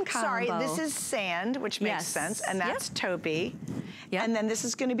 Sand combo. Sorry, this is sand, which makes sense, and that's taupey. Yep. And then this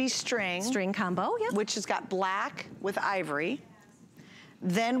is gonna be string. String combo, yep. Which has got black with ivory.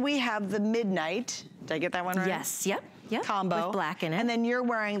 Then we have the midnight. Did I get that one right? Yes, yep. Yep, combo. with black in it. And then you're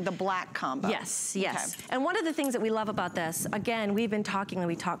wearing the black combo. Yes, yes. Okay. And one of the things that we love about this, again, we've been talking and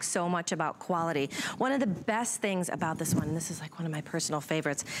we talk so much about quality. One of the best things about this one, and this is like one of my personal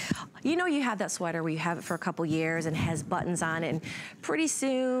favorites, you know you have that sweater where you have it for a couple years and has buttons on it, and pretty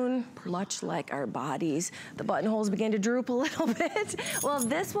soon, much like our bodies, the buttonholes begin to droop a little bit. Well,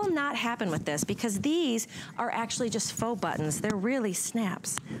 this will not happen with this because these are actually just faux buttons. They're really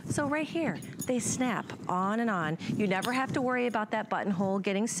snaps. So right here, they snap on and on. You never never have to worry about that buttonhole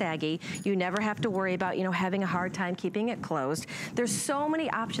getting saggy. You never have to worry about, you know, having a hard time keeping it closed. There's so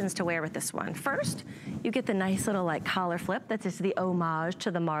many options to wear with this one. First, you get the nice little like collar flip. That's just the homage to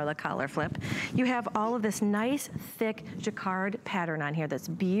the Marla collar flip. You have all of this nice, thick jacquard pattern on here that's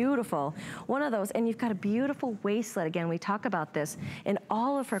beautiful. One of those, and you've got a beautiful waistlet. Again, we talk about this in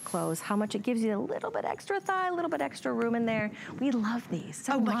all of her clothes, how much it gives you a little bit extra thigh, a little bit extra room in there. We love these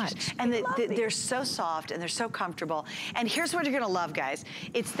so much. And they're so soft and they're so comfortable. And here's what you're gonna love, guys.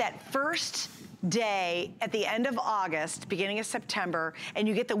 It's that first day at the end of August, beginning of September, and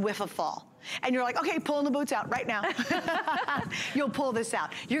you get the whiff of fall. And you're like, okay, pulling the boots out right now. You'll pull this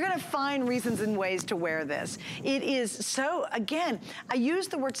out. You're gonna find reasons and ways to wear this. It is so, again, I use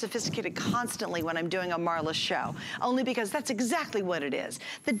the word sophisticated constantly when I'm doing a Marla show, only because that's exactly what it is.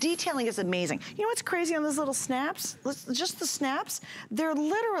 The detailing is amazing. You know what's crazy on those little snaps? Just the snaps, they're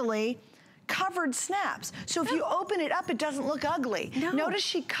literally covered snaps. So if you open it up, it doesn't look ugly. No. Notice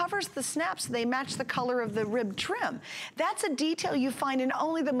she covers the snaps so they match the color of the rib trim. That's a detail you find in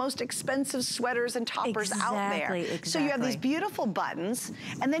only the most expensive sweaters and toppers out there. Exactly. So you have these beautiful buttons,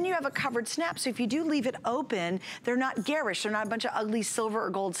 and then you have a covered snap. So if you do leave it open, they're not garish. They're not a bunch of ugly silver or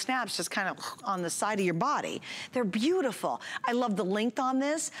gold snaps just kind of on the side of your body. They're beautiful. I love the length on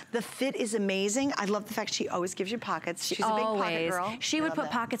this. The fit is amazing. I love the fact she always gives you pockets. She's a big pocket girl. She would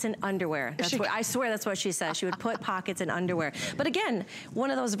put pockets in underwear. That's what, I swear that's what she says. She would put pockets in underwear. But again,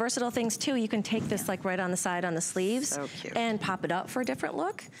 one of those versatile things too, you can take this like right on the side on the sleeves and pop it up for a different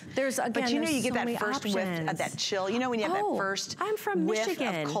look. There's, again, but you know, you get so that first whiff of that chill. You know when you have that first whiff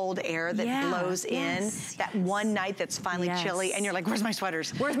of cold air that blows in, that one night that's finally chilly, and you're like, where's my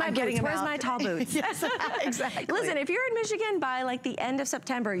sweaters? Where's my boots? Where's my tall boots? Yes, exactly. Listen, if you're in Michigan by like the end of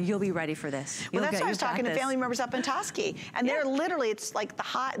September, you'll be ready for this. Well, that's why I was talking to family members up in Tuskegee, and they're literally, it's like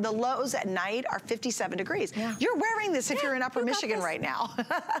the lows at night are 57 degrees. You're wearing this if you're in Upper Michigan right now.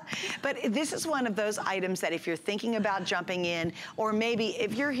 But this is one of those items that if you're thinking about jumping in, or maybe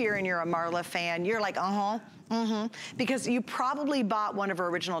if you're here and you're a Marla fan, you're like, because you probably bought one of her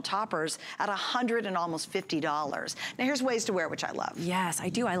original toppers at $100 and almost $50. Now here's ways to wear, which I love. Yes, I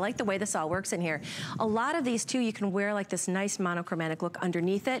do. I like the way this all works in here. A lot of these too, you can wear like this nice monochromatic look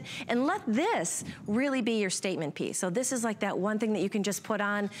underneath it, and let this really be your statement piece. So this is like that one thing that you can just put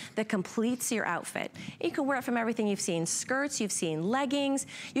on that completes your outfit. You can wear it from everything you've seen. Skirts, you've seen leggings.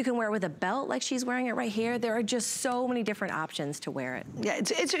 You can wear it with a belt like she's wearing it right here. There are just so many different options to wear it. Yeah,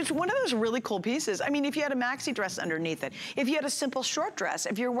 it's one of those really cool pieces. I mean, if you had a maxi dress underneath it, if you had a simple short dress,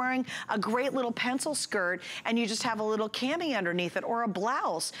 if you're wearing a great little pencil skirt and you just have a little cami underneath it, or a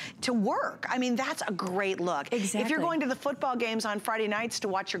blouse to work, I mean, that's a great look. Exactly. If you're going to the football games on Friday nights to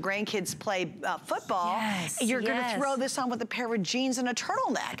watch your grandkids play football, you're gonna throw this on with a pair of jeans and a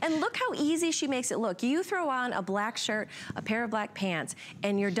turtleneck. And look how easy she makes it look. You throw on a black shirt, a pair of black pants,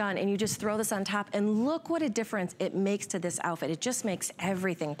 and you're done, and you just throw this on top, and look what a difference it makes to this outfit. It just makes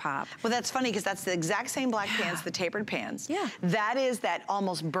everything pop. Well, that's funny, because that's the exact same black pants, the tapered pants. That is that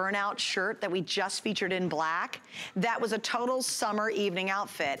almost burnout shirt that we just featured in black. That was a total summer evening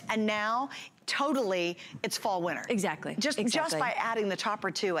outfit. And now, totally, it's fall winter. Exactly. Just by adding the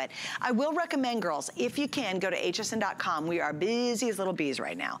topper to it. I will recommend, girls, if you can, go to hsn.com. We are busy as little bees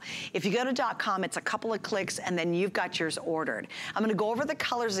right now. If you go to .com, it's a couple of clicks, and then you've got yours ordered. I'm gonna go over the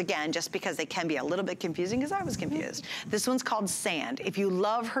colors again, just because they can be a little bit confusing, because I was confused. This one's called Sand. If you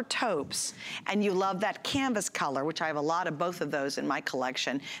love her taupes, and you love that canvas color, which I have a lot of both of those in my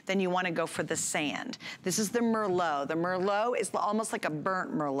collection, then you wanna go for the Sand. This is the Merlot. The Merlot is almost like a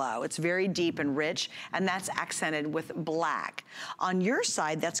burnt Merlot. It's very deep and rich, and that's accented with black. On your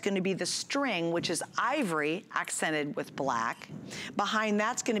side, that's going to be the String, which is ivory accented with black. Behind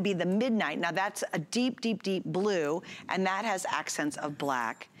that's going to be the Midnight. Now that's a deep, deep, deep blue, and that has accents of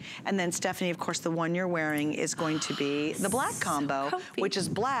black. And then Stephanie, of course, the one you're wearing is going to be the black combo, which is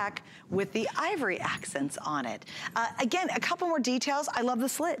black with the ivory accents on it. Again, a couple more details. I love the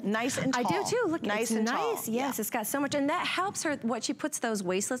slit, nice and tall. I do too. Look, nice it's and nice. tall. Yes, it's got so much, and that helps her. What she puts those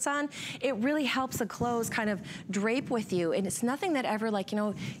waistlets on, it really helps the clothes kind of drape with you, and it's nothing that ever, like, you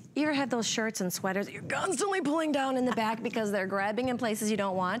know, you ever have those shirts and sweaters that you're constantly pulling down in the back because they're grabbing in places you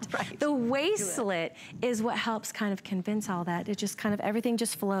don't want. The waist slit is what helps kind of convince all that. It just kind of, everything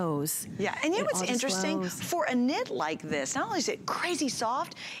just flows. Yeah, and you know what's interesting? For a knit like this, not only is it crazy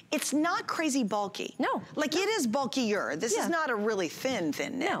soft, it's not crazy bulky. No. Like, it is bulkier. This is not a really thin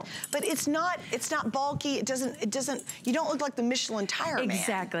knit. No. But it's not bulky. It doesn't, you don't look like the Michelin tire man.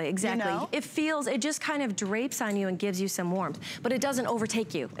 Exactly. You know? it just kind of drapes on you and gives you some warmth, but it doesn't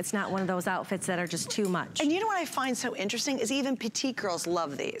overtake you. It's not one of those outfits that are just too much. And you know what I find so interesting is even petite girls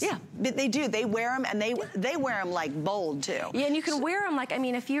love these. Yeah. They do, they wear them, and they wear them like bold too. Yeah, and you can wear them like, I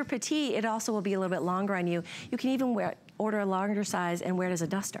mean, if you're petite, it also will be a little bit longer on you. You can even order a larger size and wear it as a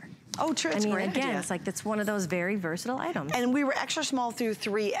duster. Oh, true. It's I mean, great again, idea. it's like, it's one of those very versatile items. And we were extra small through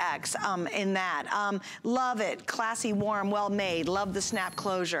 3X in that. Love it. Classy, warm, well made. Love the snap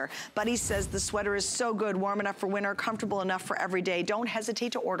closure. Buddy says the sweater is so good, warm enough for winter, comfortable enough for every day. Don't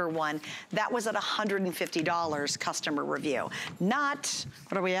hesitate to order one. That was at $150 customer review. Not,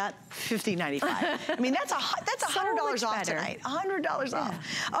 what are we at? $50.95. I mean, that's $100 off tonight. $100 off.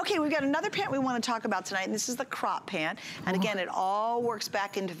 Okay, we've got another pant we want to talk about tonight, and this is the crop pant. And again, it all works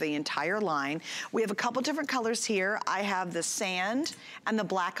back into the entire line. We have a couple different colors here. I have the sand and the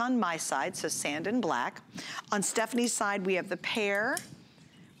black on my side, so sand and black. On Stephanie's side, we have the pear,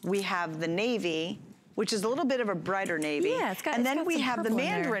 we have the navy, which is a little bit of a brighter navy. Yeah, and then we have the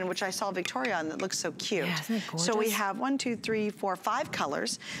mandarin, which I saw Victoria on that looks so cute. Yeah, isn't it gorgeous? So we have 1, 2, 3, 4, 5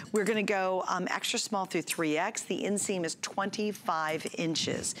 colors. We're gonna go extra small through 3X. The inseam is 25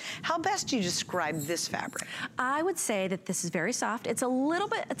 inches. How best do you describe this fabric? I would say that this is very soft. It's a little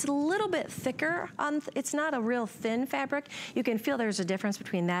bit thicker. It's not a real thin fabric. You can feel there's a difference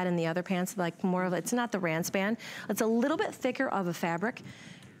between that and the other pants, like more of, it's not the Ranspan. It's a little bit thicker of a fabric.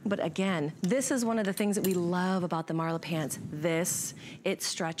 But again, this is one of the things that we love about the Marla pants. It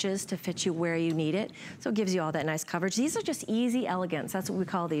stretches to fit you where you need it. So it gives you all that nice coverage. These are just easy elegance. That's what we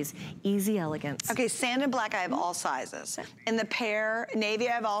call these, easy elegance. Okay, sand and black, I have all sizes. In the pear, navy,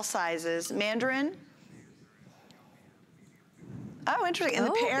 I have all sizes. Mandarin. Oh, interesting. And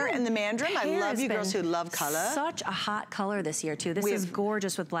the pear and the mandarin. I love you girls who love color. Such a hot color this year, too. This is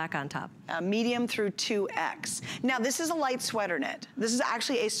gorgeous with black on top. Medium through 2X. Now, this is a light sweater knit. This is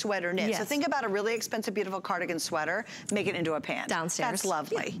actually a sweater knit. Yes. So think about a really expensive, beautiful cardigan sweater, make it into a pant. Downstairs. That's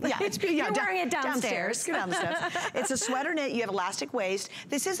lovely. Yeah, you're wearing it downstairs. Go down the steps. It's a sweater knit. You have elastic waist.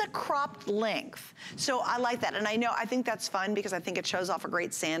 This is a cropped length. So I like that. And I think that's fun because I think it shows off a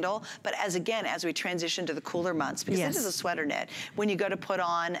great sandal. But as we transition to the cooler months, because this is a sweater knit, when you go to put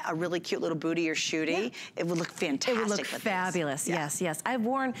on a really cute little bootie or shootie, it would look fantastic. It would look fabulous. Yes, yes. I've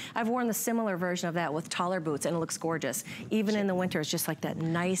worn the similar version of that with taller boots, and it looks gorgeous. Even in the winter, it's just like that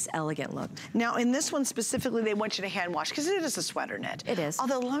nice, elegant look. Now, in this one specifically, they want you to hand wash because it is a sweater knit. It is.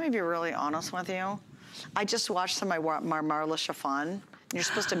 Although, let me be really honest with you. I just washed some of my Marla chiffon. You're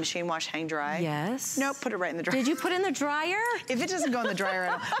supposed to machine wash, hang dry. Yes. Nope, put it right in the dryer. Did you put it in the dryer? If it doesn't go in the dryer, I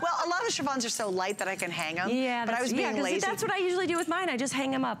don't. Well, a lot of the chiffons are so light that I can hang them. Yeah, but I was being lazy. That's what I usually do with mine. I just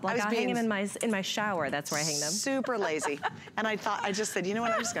hang them up. Like I hang them in my shower. That's where I hang them. Super lazy. And I just said, you know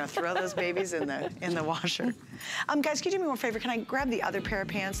what? I'm just gonna throw those babies in the washer. Guys, can you do me one favor? Can I grab the other pair of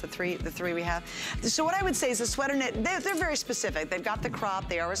pants, the three we have? So what I would say is a sweater knit. They're very specific. They've got the crop.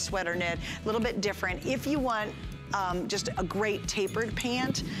 They are a sweater knit, a little bit different. If you want just a great tapered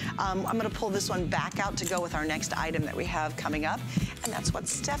pant. I'm gonna pull this one back out to go with our next item that we have coming up, and that's what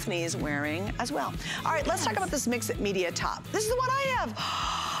Stephanie is wearing as well. All right, let's talk about this mixed media top. This is the one I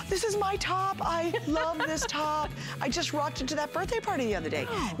have. This is my top. I love this top. I just rocked it to that birthday party the other day.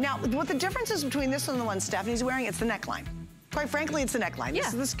 Now, what the difference is between this and the one Stephanie's wearing, it's the neckline. Quite frankly, it's the neckline. This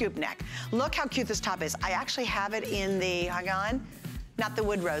is the scoop neck. Look how cute this top is. I actually have it in the, hang on, not the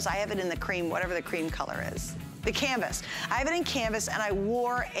wood rose. I have it in the cream, whatever the cream color is. The canvas. I have it in canvas, and I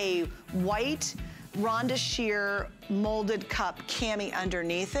wore a white Rhonda Shear molded cup cami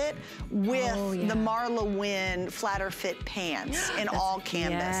underneath it with the MarlaWynne flatter fit pants in all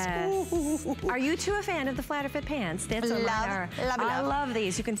canvas. Yes. Are you two a fan of the flatter fit pants? That's I love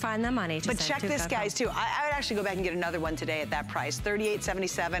these. You can find them on HSN. But check this, guys, too. I would actually go back and get another one today at that price,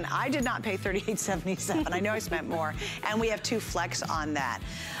 $38.77. I did not pay $38.77. I know I spent more. And we have 2 flex on that.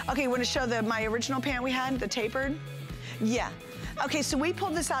 Okay, want to show my original pant we had, the tapered? Yeah. Okay, so we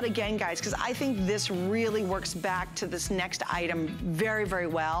pulled this out again, guys, because I think this really works back to this next item very, very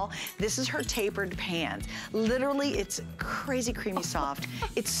well. This is her tapered pants. Literally, it's crazy creamy soft.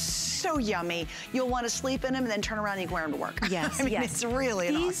 It's so yummy. You'll want to sleep in them and then turn around and you can wear them to work. Yes, I mean, it's really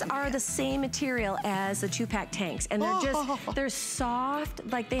an awesome These are the same material as the 2-pack tanks, and they're they're soft,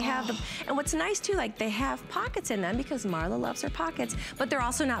 like they have them. And what's nice, too, like they have pockets in them because Marla loves her pockets, but they're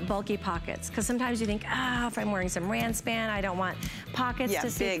also not bulky pockets, because sometimes you think, if I'm wearing some Ranspan, I don't want pockets to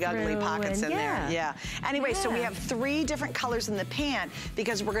see big ugly pockets in there. Yeah. Anyway, so we have 3 different colors in the pant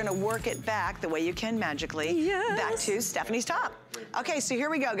because we're gonna work it back the way you can magically back to Stephanie's top. Okay, so here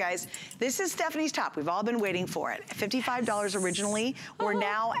we go, guys. This is Stephanie's top. We've all been waiting for it. $55 originally. We're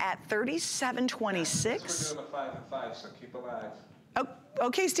now at $37.26. We're doing a 5 and 5, so keep alive.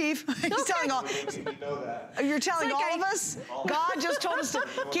 Okay, Steve. He's telling all. You're telling all of us? God just told us to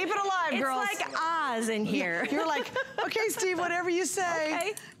keep it alive, girls. It's like Oz in here. You're like, okay, Steve, whatever you say.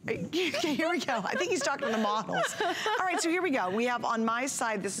 Okay. Okay, here we go. I think he's talking to the models. All right, so here we go. We have on my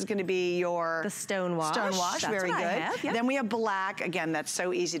side, this is going to be your... The stone wash. Stone wash, That's very what good. I have, yep. Then we have black. Again, that's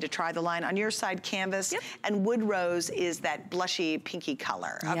so easy to try the line. On your side, canvas. Yep. And wood rose is that blushy, pinky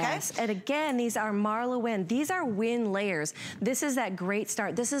color, okay? Yes, and again, these are MarlaWynne. These are Wynne layers. This is that great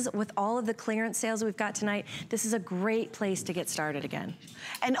start. This is, with all of the clearance sales we've got tonight, this is a great place to get started again.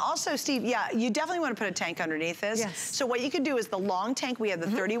 And also, Steve, yeah, you definitely want to put a tank underneath this. Yes. So what you could do is the long tank, we have the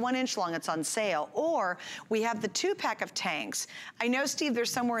 31-inch long, it's on sale, or we have the 2-pack of tanks. I know, Steve, they're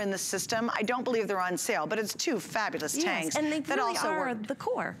somewhere in the system. I don't believe they're on sale, but it's 2 fabulous tanks. And they that really also are work. the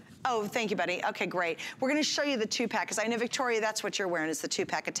core. Oh, thank you, buddy. Okay, great. We're going to show you the 2-pack, because I know, Victoria, that's what you're wearing, is the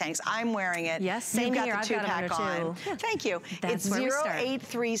 2-pack of tanks. I'm wearing it. Yes, same You've here. got the 2-pack on. Yeah. Thank you. That's it's where we start.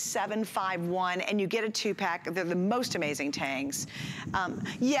 083751, and you get a 2-pack. They're the most amazing tanks.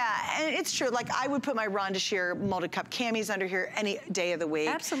 Yeah, and it's true. Like, I would put my Ron DeShear molded cup camis under here any day of the week.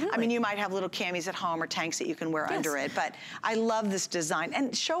 Absolutely. I mean, you might have little camis at home or tanks that you can wear under it, but I love this design.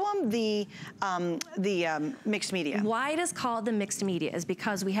 And show them the mixed media. Why it is called the mixed media is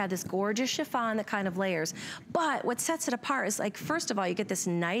because we had this gorgeous chiffon that kind of layers. But what sets it apart is, like, first of all, you get this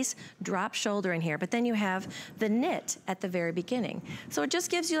nice drop shoulder in here, but then you have the knit at the very beginning. So it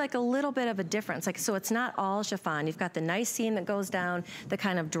just gives you like a little bit of a difference. Like, so it's not all chiffon. You've got the nice seam that goes down that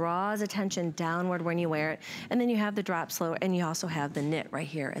kind of draws attention downward when you wear it. And then you have the drop slower, and you also have the knit right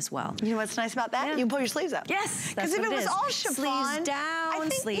here as well. You know what's nice about that? Yeah. You can pull your sleeves up. Yes, because if it was all chiffon, sleeves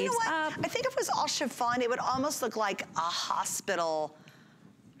down, sleeves you know what? up. I think if it was all chiffon, it would almost look like a hospital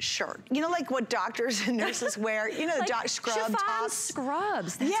shirt. You know, like what doctors and nurses wear? You know, the like scrub chiffon tops?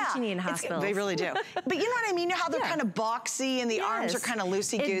 scrubs. That's what you need in hospitals. They really do. But you know what I mean? You know how they're kind of boxy and the arms are kind of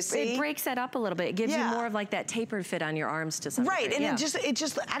loosey-goosey? It breaks that up a little bit. It gives you more of like that tapered fit on your arms to some degree. And it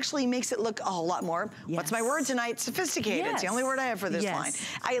just actually makes it look a whole lot more, what's my word tonight? Sophisticated. It's the only word I have for this line.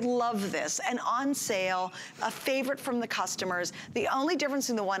 I love this. And on sale, a favorite from the customers. The only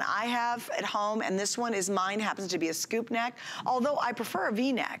difference in the one I have at home and this one is mine happens to be a scoop neck, although I prefer a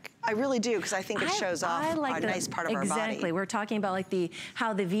V-neck. I really do, because I think it shows off a nice part of our body. Exactly. We're talking about like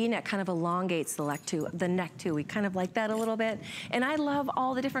how the V-neck kind of elongates the neck too. We kind of like that a little bit. And I love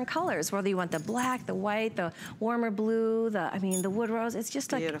all the different colors, whether you want the black, the white, the warmer blue, the wood rose. It's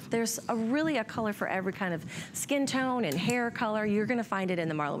just like there's really a color for every kind of skin tone and hair color. You're going to find it in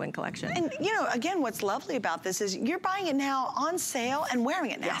the MarlaWynne collection. And you know, again, what's lovely about this is you're buying it now on sale and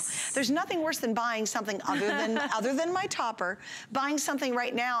wearing it now. Yes. There's nothing worse than buying something other than my topper, buying something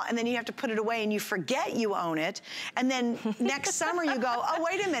right now, and then you have to put it away and you forget you own it, and then next summer you go, oh,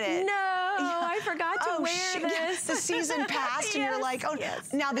 wait a minute. No, I forgot to wear this. The season passed and you're like, oh.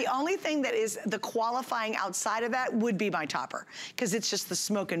 Now the only thing that is the qualifying outside of that would be my topper, because it's just the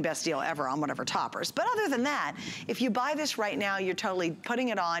smoking best deal ever on whatever toppers. But other than that, if you buy this right now, you're totally putting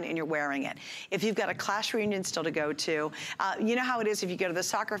it on and you're wearing it. If you've got a class reunion still to go to, you know how it is if you go to the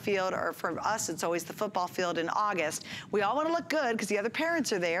soccer field, or for us, it's always the football field in August. We all want to look good because the other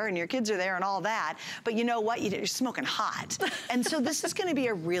parents are there and your kids are there and all that, but you know what? You're smoking hot. And so this is going to be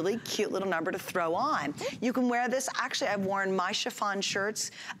a really cute little number to throw on. You can wear this. Actually, I've worn my chiffon shirts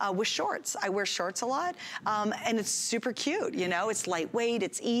with shorts. I wear shorts a lot, and it's super cute. You know, it's lightweight,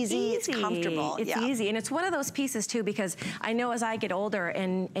 it's easy. It's comfortable. It's easy, and it's one of those pieces too, because I know as I get older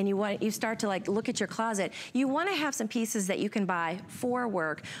and you start to like look at your closet, you want to have some pieces that you can buy for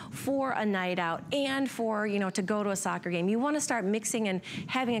work, for a night out, and for, you know, to go to a soccer game. You want to start mixing and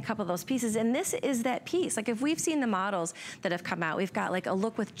having a couple of those pieces, and this is that piece. Like, if we've seen the models that have come out, we've got like a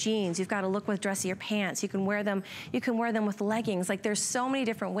look with jeans, you've got a look with dressier pants, you can wear them with leggings. Like, there's so many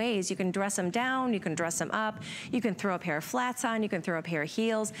different ways. You can dress them down, you can dress them up, you can throw a pair of flats on, you can throw a pair of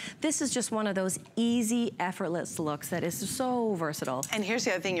heels. This is just one of those easy, effortless looks that is so versatile. And here's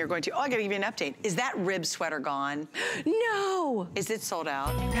the other thing you're going to, I gotta give you an update. Is that rib sweater gone? No! Is it sold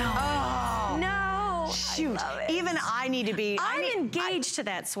out? No. Oh. No. Shoot, even I need to be. I'm engaged to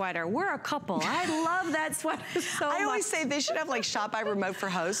that sweater. We're a couple. I love that sweater so much. I always say they should have like shop by remote for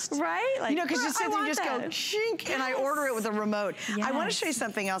hosts. Right? Like, you know, because you sit there and just go, shink, and I order it with a remote. I want to show you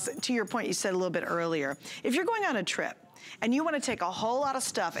something else. To your point you said a little bit earlier. If you're going on a trip, and you want to take a whole lot of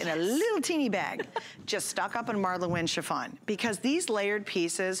stuff in a little teeny bag, just stock up on MarlaWynne chiffon, because these layered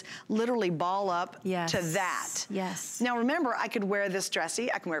pieces literally ball up to that. Yes. Now remember, I could wear this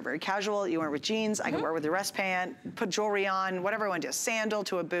dressy, I can wear it very casual, you wear it with jeans, I can wear it with a rest pant, put jewelry on, whatever I want to do, a sandal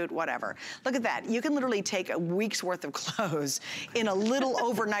to a boot, whatever. Look at that. You can literally take a week's worth of clothes in a little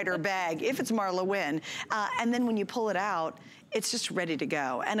overnighter bag, if it's MarlaWynne, and then when you pull it out, it's just ready to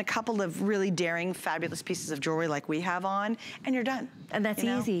go. And a couple of really daring, fabulous pieces of jewelry like we have on, and you're done. And that's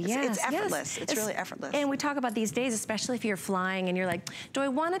easy, yes. It's effortless. It's really effortless. And we talk about these days, especially if you're flying and you're like, do I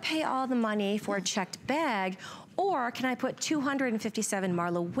want to pay all the money for a checked bag, or can I put 257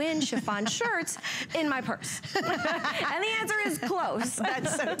 MarlaWynne chiffon shirts in my purse? And the answer is close.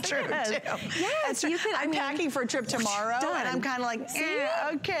 That's so true, too. Yes, you could. I'm packing for a trip tomorrow, and I'm kind of like,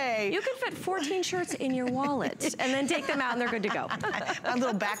 okay. You can fit 14 shirts in your wallet, and then take them out, and they're good to go. A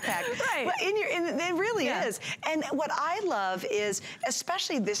little backpack. Right. Well, it really is. And what I love is,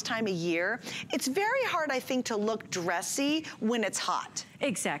 especially this time of year, it's very hard, I think, to look dressy when it's hot.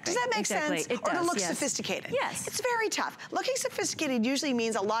 Exactly. Does that make sense? It or does, to look sophisticated. Yes. It's very tough. Looking sophisticated usually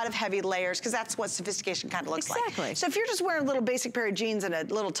means a lot of heavy layers, because that's what sophistication kind of looks like. So if you're just wearing a little basic pair of jeans and a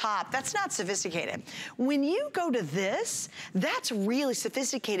little top, that's not sophisticated. When you go to this, that's really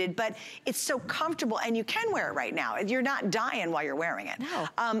sophisticated, but it's so comfortable, and you can wear it right now. You're not dying while you're wearing it. No.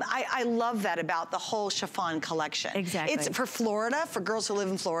 I love that about the whole chiffon collection. Exactly. It's for Florida, for girls who live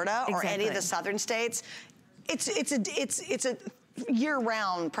in Florida or any of the southern states. It's a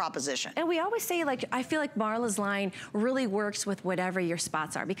year-round proposition. And we always say, like, I feel like Marla's line really works with whatever your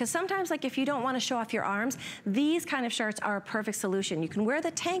spots are, because sometimes, like, if you don't want to show off your arms, these kind of shirts are a perfect solution. You can wear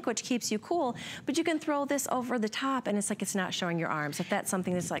the tank, which keeps you cool, but you can throw this over the top, and it's like it's not showing your arms. If that's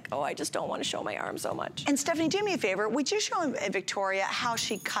something that's like, oh, I just don't want to show my arms so much. And Stephanie, do me a favor, would you show Victoria how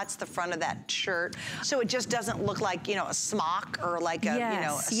she cuts the front of that shirt so it just doesn't look like, you know, a smock or like a, you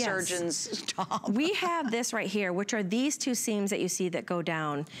know, a surgeon's top? We have this right here, which are these two seams that you see that go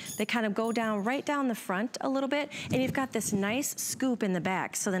down. They kind of go down right down the front a little bit, and you've got this nice scoop in the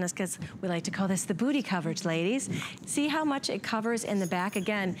back. So then it's, because we like to call this the booty coverage, ladies. See how much it covers in the back?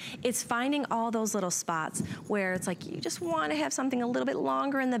 Again, it's finding all those little spots where it's like you just want to have something a little bit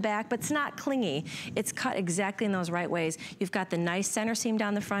longer in the back, but it's not clingy. It's cut exactly in those right ways. You've got the nice center seam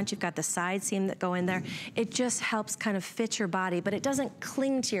down the front. You've got the side seam that go in there. It just helps kind of fit your body, but it doesn't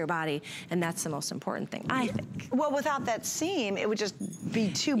cling to your body, and that's the most important thing, I think. Well, without that seam, it would just be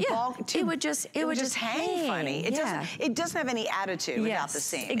too bulky. It would just hang funny. It doesn't have any attitude without the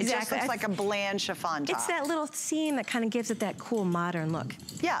seam. Exactly. It just looks like a bland chiffon top. It's that little seam that kind of gives it that cool modern look.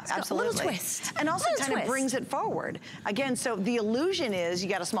 Yeah, absolutely. A little twist. And also kind of brings it forward. Again, so the illusion is you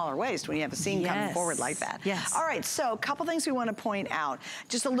got a smaller waist when you have a seam coming forward like that. Yes. All right, so a couple things we want to point out.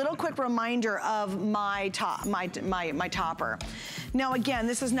 Just a little quick reminder of my topper. Now again,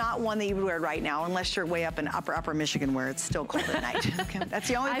 this is not one that you would wear right now unless you're way up in upper Michigan where it's still cold at night. Okay. That's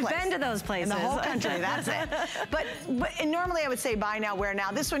the only place. I've been to those places. In the whole country, that's it. And normally I would say buy now, wear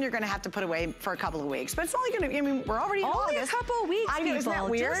now. This one you're going to have to put away for a couple of weeks. But it's only going to, I mean, we're already in August. Only a couple of weeks, I know, isn't that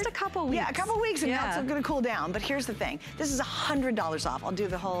weird? Just a couple weeks. Yeah, a couple of weeks, and now it's going to cool down. But here's the thing. This is $100 off. I'll do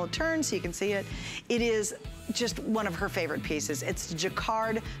the whole turn so you can see it. It is just one of her favorite pieces. It's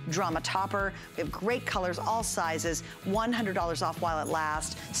jacquard drama topper. We have great colors, all sizes, $100 off while it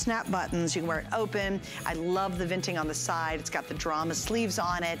lasts. Snap buttons, you can wear it open. I love the venting on the side. It's got the drama sleeves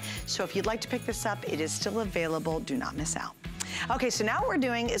on it. So if you'd like to pick this up, it is still available. Do not miss out. Okay, so now what we're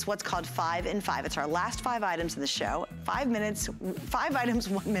doing is what's called 5 in 5. It's our last 5 items in the show. 5 minutes, 5 items,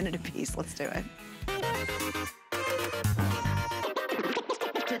 1 minute apiece. Let's do it.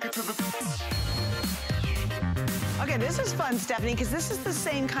 Okay, this is fun, Stephanie, because this is the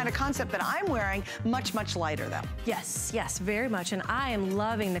same kind of concept that I'm wearing, much, much lighter, though. Yes, yes, very much. And I am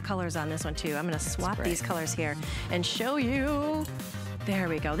loving the colors on this one, too. I'm going to swap these colors here and show you. There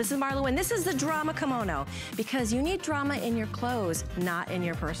we go. This is MarlaWynne. This is the drama kimono, because you need drama in your clothes, not in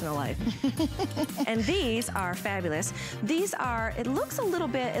your personal life. And these are fabulous. These are, it looks a little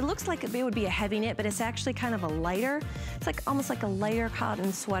bit, it looks like it would be a heavy knit, but it's actually kind of a lighter. It's like almost like a lighter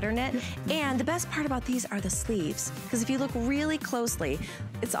cotton sweater knit. And the best part about these are the sleeves, because if you look really closely,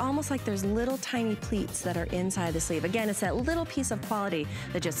 it's almost like there's little tiny pleats that are inside the sleeve. Again, it's that little piece of quality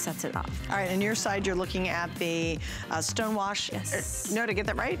that just sets it off. All right, on your side, you're looking at the stonewash. Yes. No, to get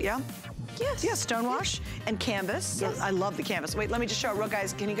that right, yeah? Yes. Yeah, stonewash and canvas. Yes. I love the canvas. Wait, let me just show it real,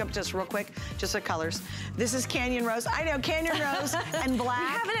 guys. Can you go up just real quick? Just the colors. This is Canyon Rose. I know, Canyon Rose and black.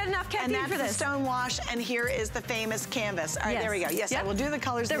 We haven't had enough caffeine for this. And that's the stonewash, and here is the famous canvas. All right, there we go. Yes, I will do the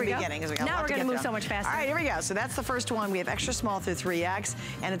colors in the beginning. Now we're going to move so much faster. All right, here we go. So that's the first one. We have extra small through 3X,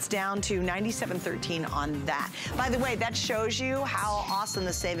 and it's down to $97.13 on that. By the way, that shows you how awesome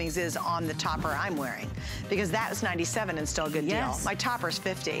the savings is on the topper I'm wearing, because that is $97 and still a good deal. My topper's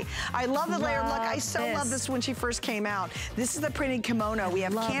 $50. I love the layered look. I so love this when she first came out. This is the printed kimono. We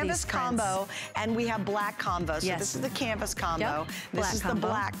have canvas combo and we have black combo. So this is the canvas combo. This is the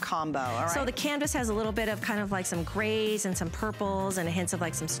black combo, all right? So the canvas has a little bit of kind of like some grays and some purples and a hint of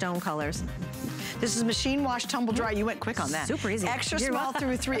like some stone colors. This is machine wash, tumble dry. You went quick on that. Super easy. Extra small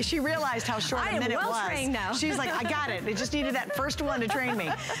through 3. She realized how short a minute was. I am well trained now. She's like, I got it. It just needed that first one to train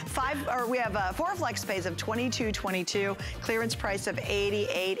me. We have 4 flex pays of $22.22. Clearance price of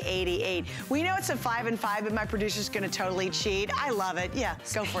 $88.88. We know it's a 5 and 5, but my producer's going to totally cheat. I love it. Yeah,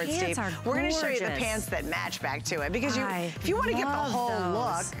 go for it, Steve. We're going to show you the pants that match back to it because if you want to get the whole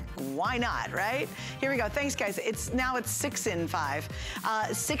look, why not, right? Here we go. Thanks, guys. It's 6 in 5.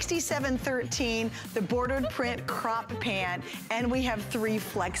 $67.13. The bordered print crop pant, and we have 3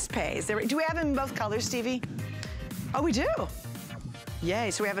 flex pays. Do we have them in both colors, Stevie? Oh, we do.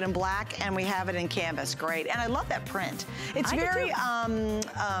 Yay, so we have it in black and we have it in canvas. Great, and I love that print. It's very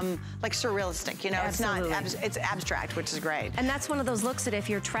like surrealistic, you know. Absolutely. It's not, it's abstract, which is great. And that's one of those looks that if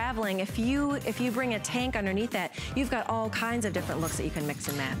you're traveling, if you bring a tank underneath that, you've got all kinds of different looks that you can mix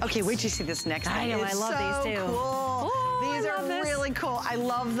and match. Okay, wait till you see this next thing. I know, I love these too. Cool. These are really cool. I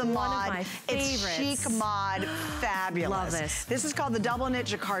love the mod. One of my favorites. It's chic mod, fabulous. Love this. This is called the double knit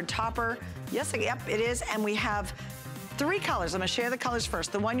jacquard topper. Yes, yep, it is, and we have 3 colors. I'm going to share the colors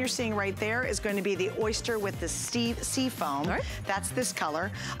first. The one you're seeing right there is going to be the oyster with the sea foam. Right. That's this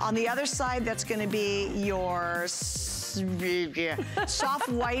color. On the other side, that's going to be your soft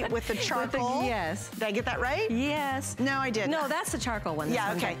white with the charcoal. Yes. Did I get that right? Yes. No, I didn't. No, that's the charcoal one.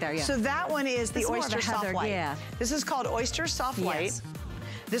 Yeah, okay. Right there, yeah. So that one is the oyster soft white. Yeah. This is called oyster soft white.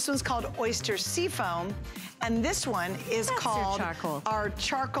 This one's called oyster sea foam. And this one is called our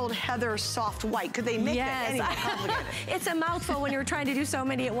charcoaled heather soft white. Could they make that any more complicated? It's a mouthful when you're trying to do so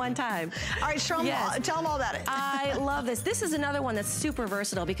many at one time. All right, show them all, tell them all about it. I love this. This is another one that's super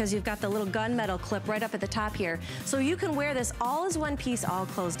versatile because you've got the little gunmetal clip right up at the top here. So you can wear this all as one piece, all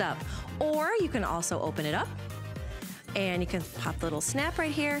closed up. Or you can also open it up. And you can pop the little snap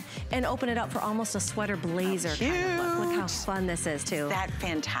right here and open it up for almost a sweater blazer kind of look. Look how fun this is too. Is that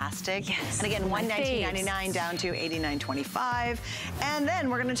fantastic? Yes. And again, $19.99 down to $89.25. And then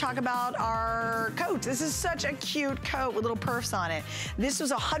we're going to talk about our coat. This is such a cute coat with little perfs on it. This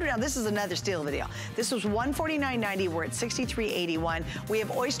was $100. Now this is another steal video. This was $149.90. We're at $63.81. We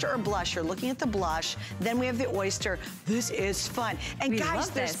have oyster or blush. You're looking at the blush. Then we have the oyster. This is fun. And guys,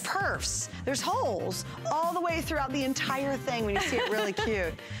 there's perfs. There's holes all the way throughout the entire thing when you see it really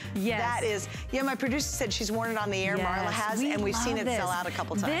cute. Yes. That is, yeah, my producer said she's worn it on the air. Yes. Marla has, and we've seen it sell out a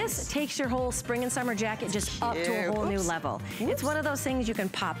couple times. This takes your whole spring and summer jacket just up to a whole new level. It's one of those things you can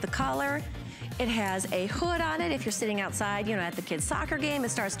pop the collar. It has a hood on it. If you're sitting outside, you know, at the kids' soccer game, it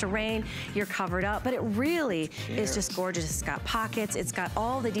starts to rain, you're covered up. But it really is just gorgeous. It's got pockets. It's got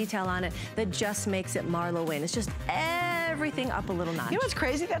all the detail on it that just makes it MarlaWynne. It's just everything up a little notch. You know what's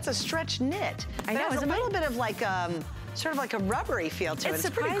crazy? That's a stretch knit. I know. It's a little bit of like sort of like a rubbery feel to it. It's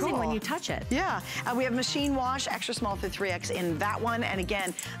pretty surprising cool when you touch it. Yeah, we have machine wash, extra small through 3X in that one. And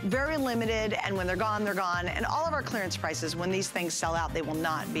again, very limited, and when they're gone, they're gone. And all of our clearance prices, when these things sell out, they will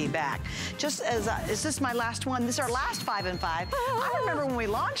not be back. Just as, is this my last one? This is our last 5 and 5. I remember when we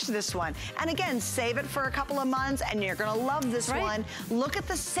launched this one. And again, save it for a couple of months, and you're gonna love this one. Look at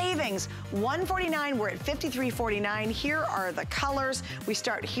the savings. $149, we're at $53.49. Here are the colors. We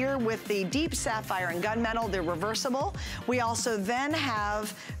start here with the deep sapphire and gunmetal. They're reversible. We also then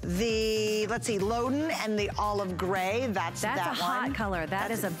have the, let's see, Loden and the olive gray. That's that one. That's a hot color.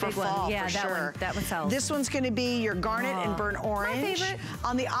 That is a big one. Yeah, that one sells. This one's going to be your garnet and burnt orange. My favorite.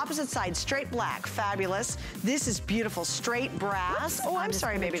 On the opposite side, straight black, fabulous. This is beautiful, straight brass. Whoops, I'm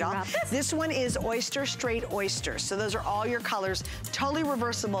sorry, baby doll. This one is oyster, straight oyster. So those are all your colors, totally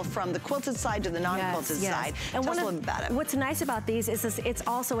reversible from the quilted side to the non-quilted side. And tell us a little bit about it. What's nice about these is this, it's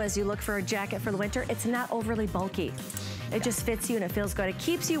also, as you look for a jacket for the winter, it's not overly bulky. It just fits you and it feels good. It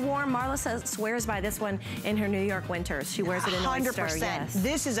keeps you warm. Marla swears by this one in her New York winters. She wears it in oyster. 100%. Yes.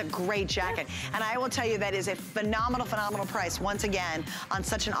 This is a great jacket. And I will tell you that is a phenomenal, phenomenal price, once again, on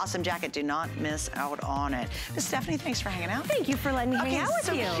such an awesome jacket. Do not miss out on it. Miss Stephanie, thanks for hanging out. Thank you for letting me hang out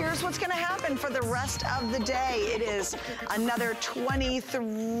with you. So here's what's going to happen for the rest of the day. It is another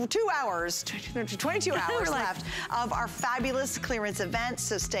 22 hours left of our fabulous clearance event.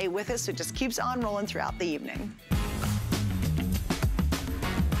 So stay with us. It just keeps on rolling throughout the evening.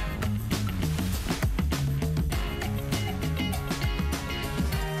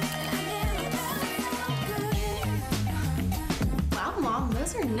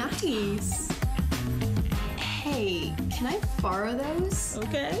 Those are nice. Hey, can I borrow those?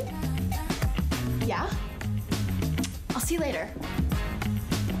 Okay. Yeah? I'll see you later.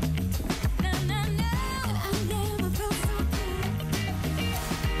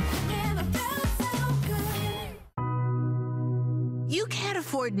 You can't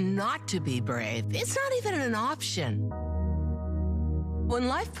afford not to be brave. It's not even an option. When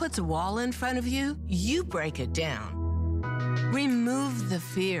life puts a wall in front of you, you break it down. Remove the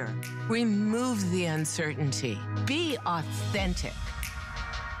fear. Remove the uncertainty. Be authentic.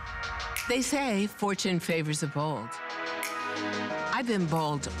 They say fortune favors the bold. I've been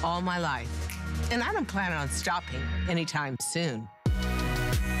bold all my life, and I don't plan on stopping anytime soon.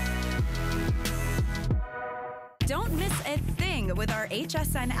 Don't miss a thing with our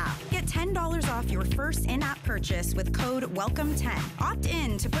HSN app. Get $10 off your first in-app purchase with code WELCOME10. Opt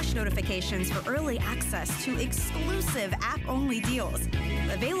in to push notifications for early access to exclusive app-only deals.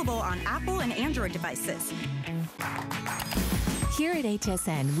 Available on Apple and Android devices. Here at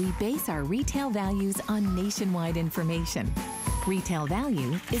HSN, we base our retail values on nationwide information. Retail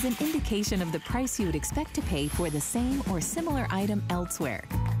value is an indication of the price you would expect to pay for the same or similar item elsewhere,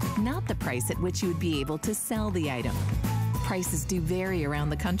 not the price at which you would be able to sell the item. Prices do vary around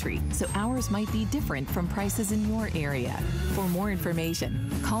the country, so ours might be different from prices in your area. For more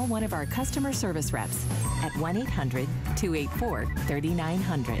information, call one of our customer service reps at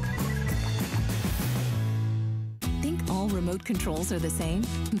 1-800-284-3900. Think all remote controls are the same?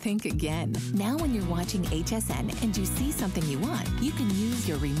 Think again. Now when you're watching HSN and you see something you want, you can use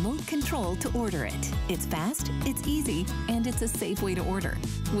your remote control to order it. It's fast, it's easy, and it's a safe way to order.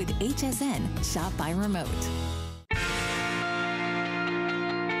 With HSN, shop by remote.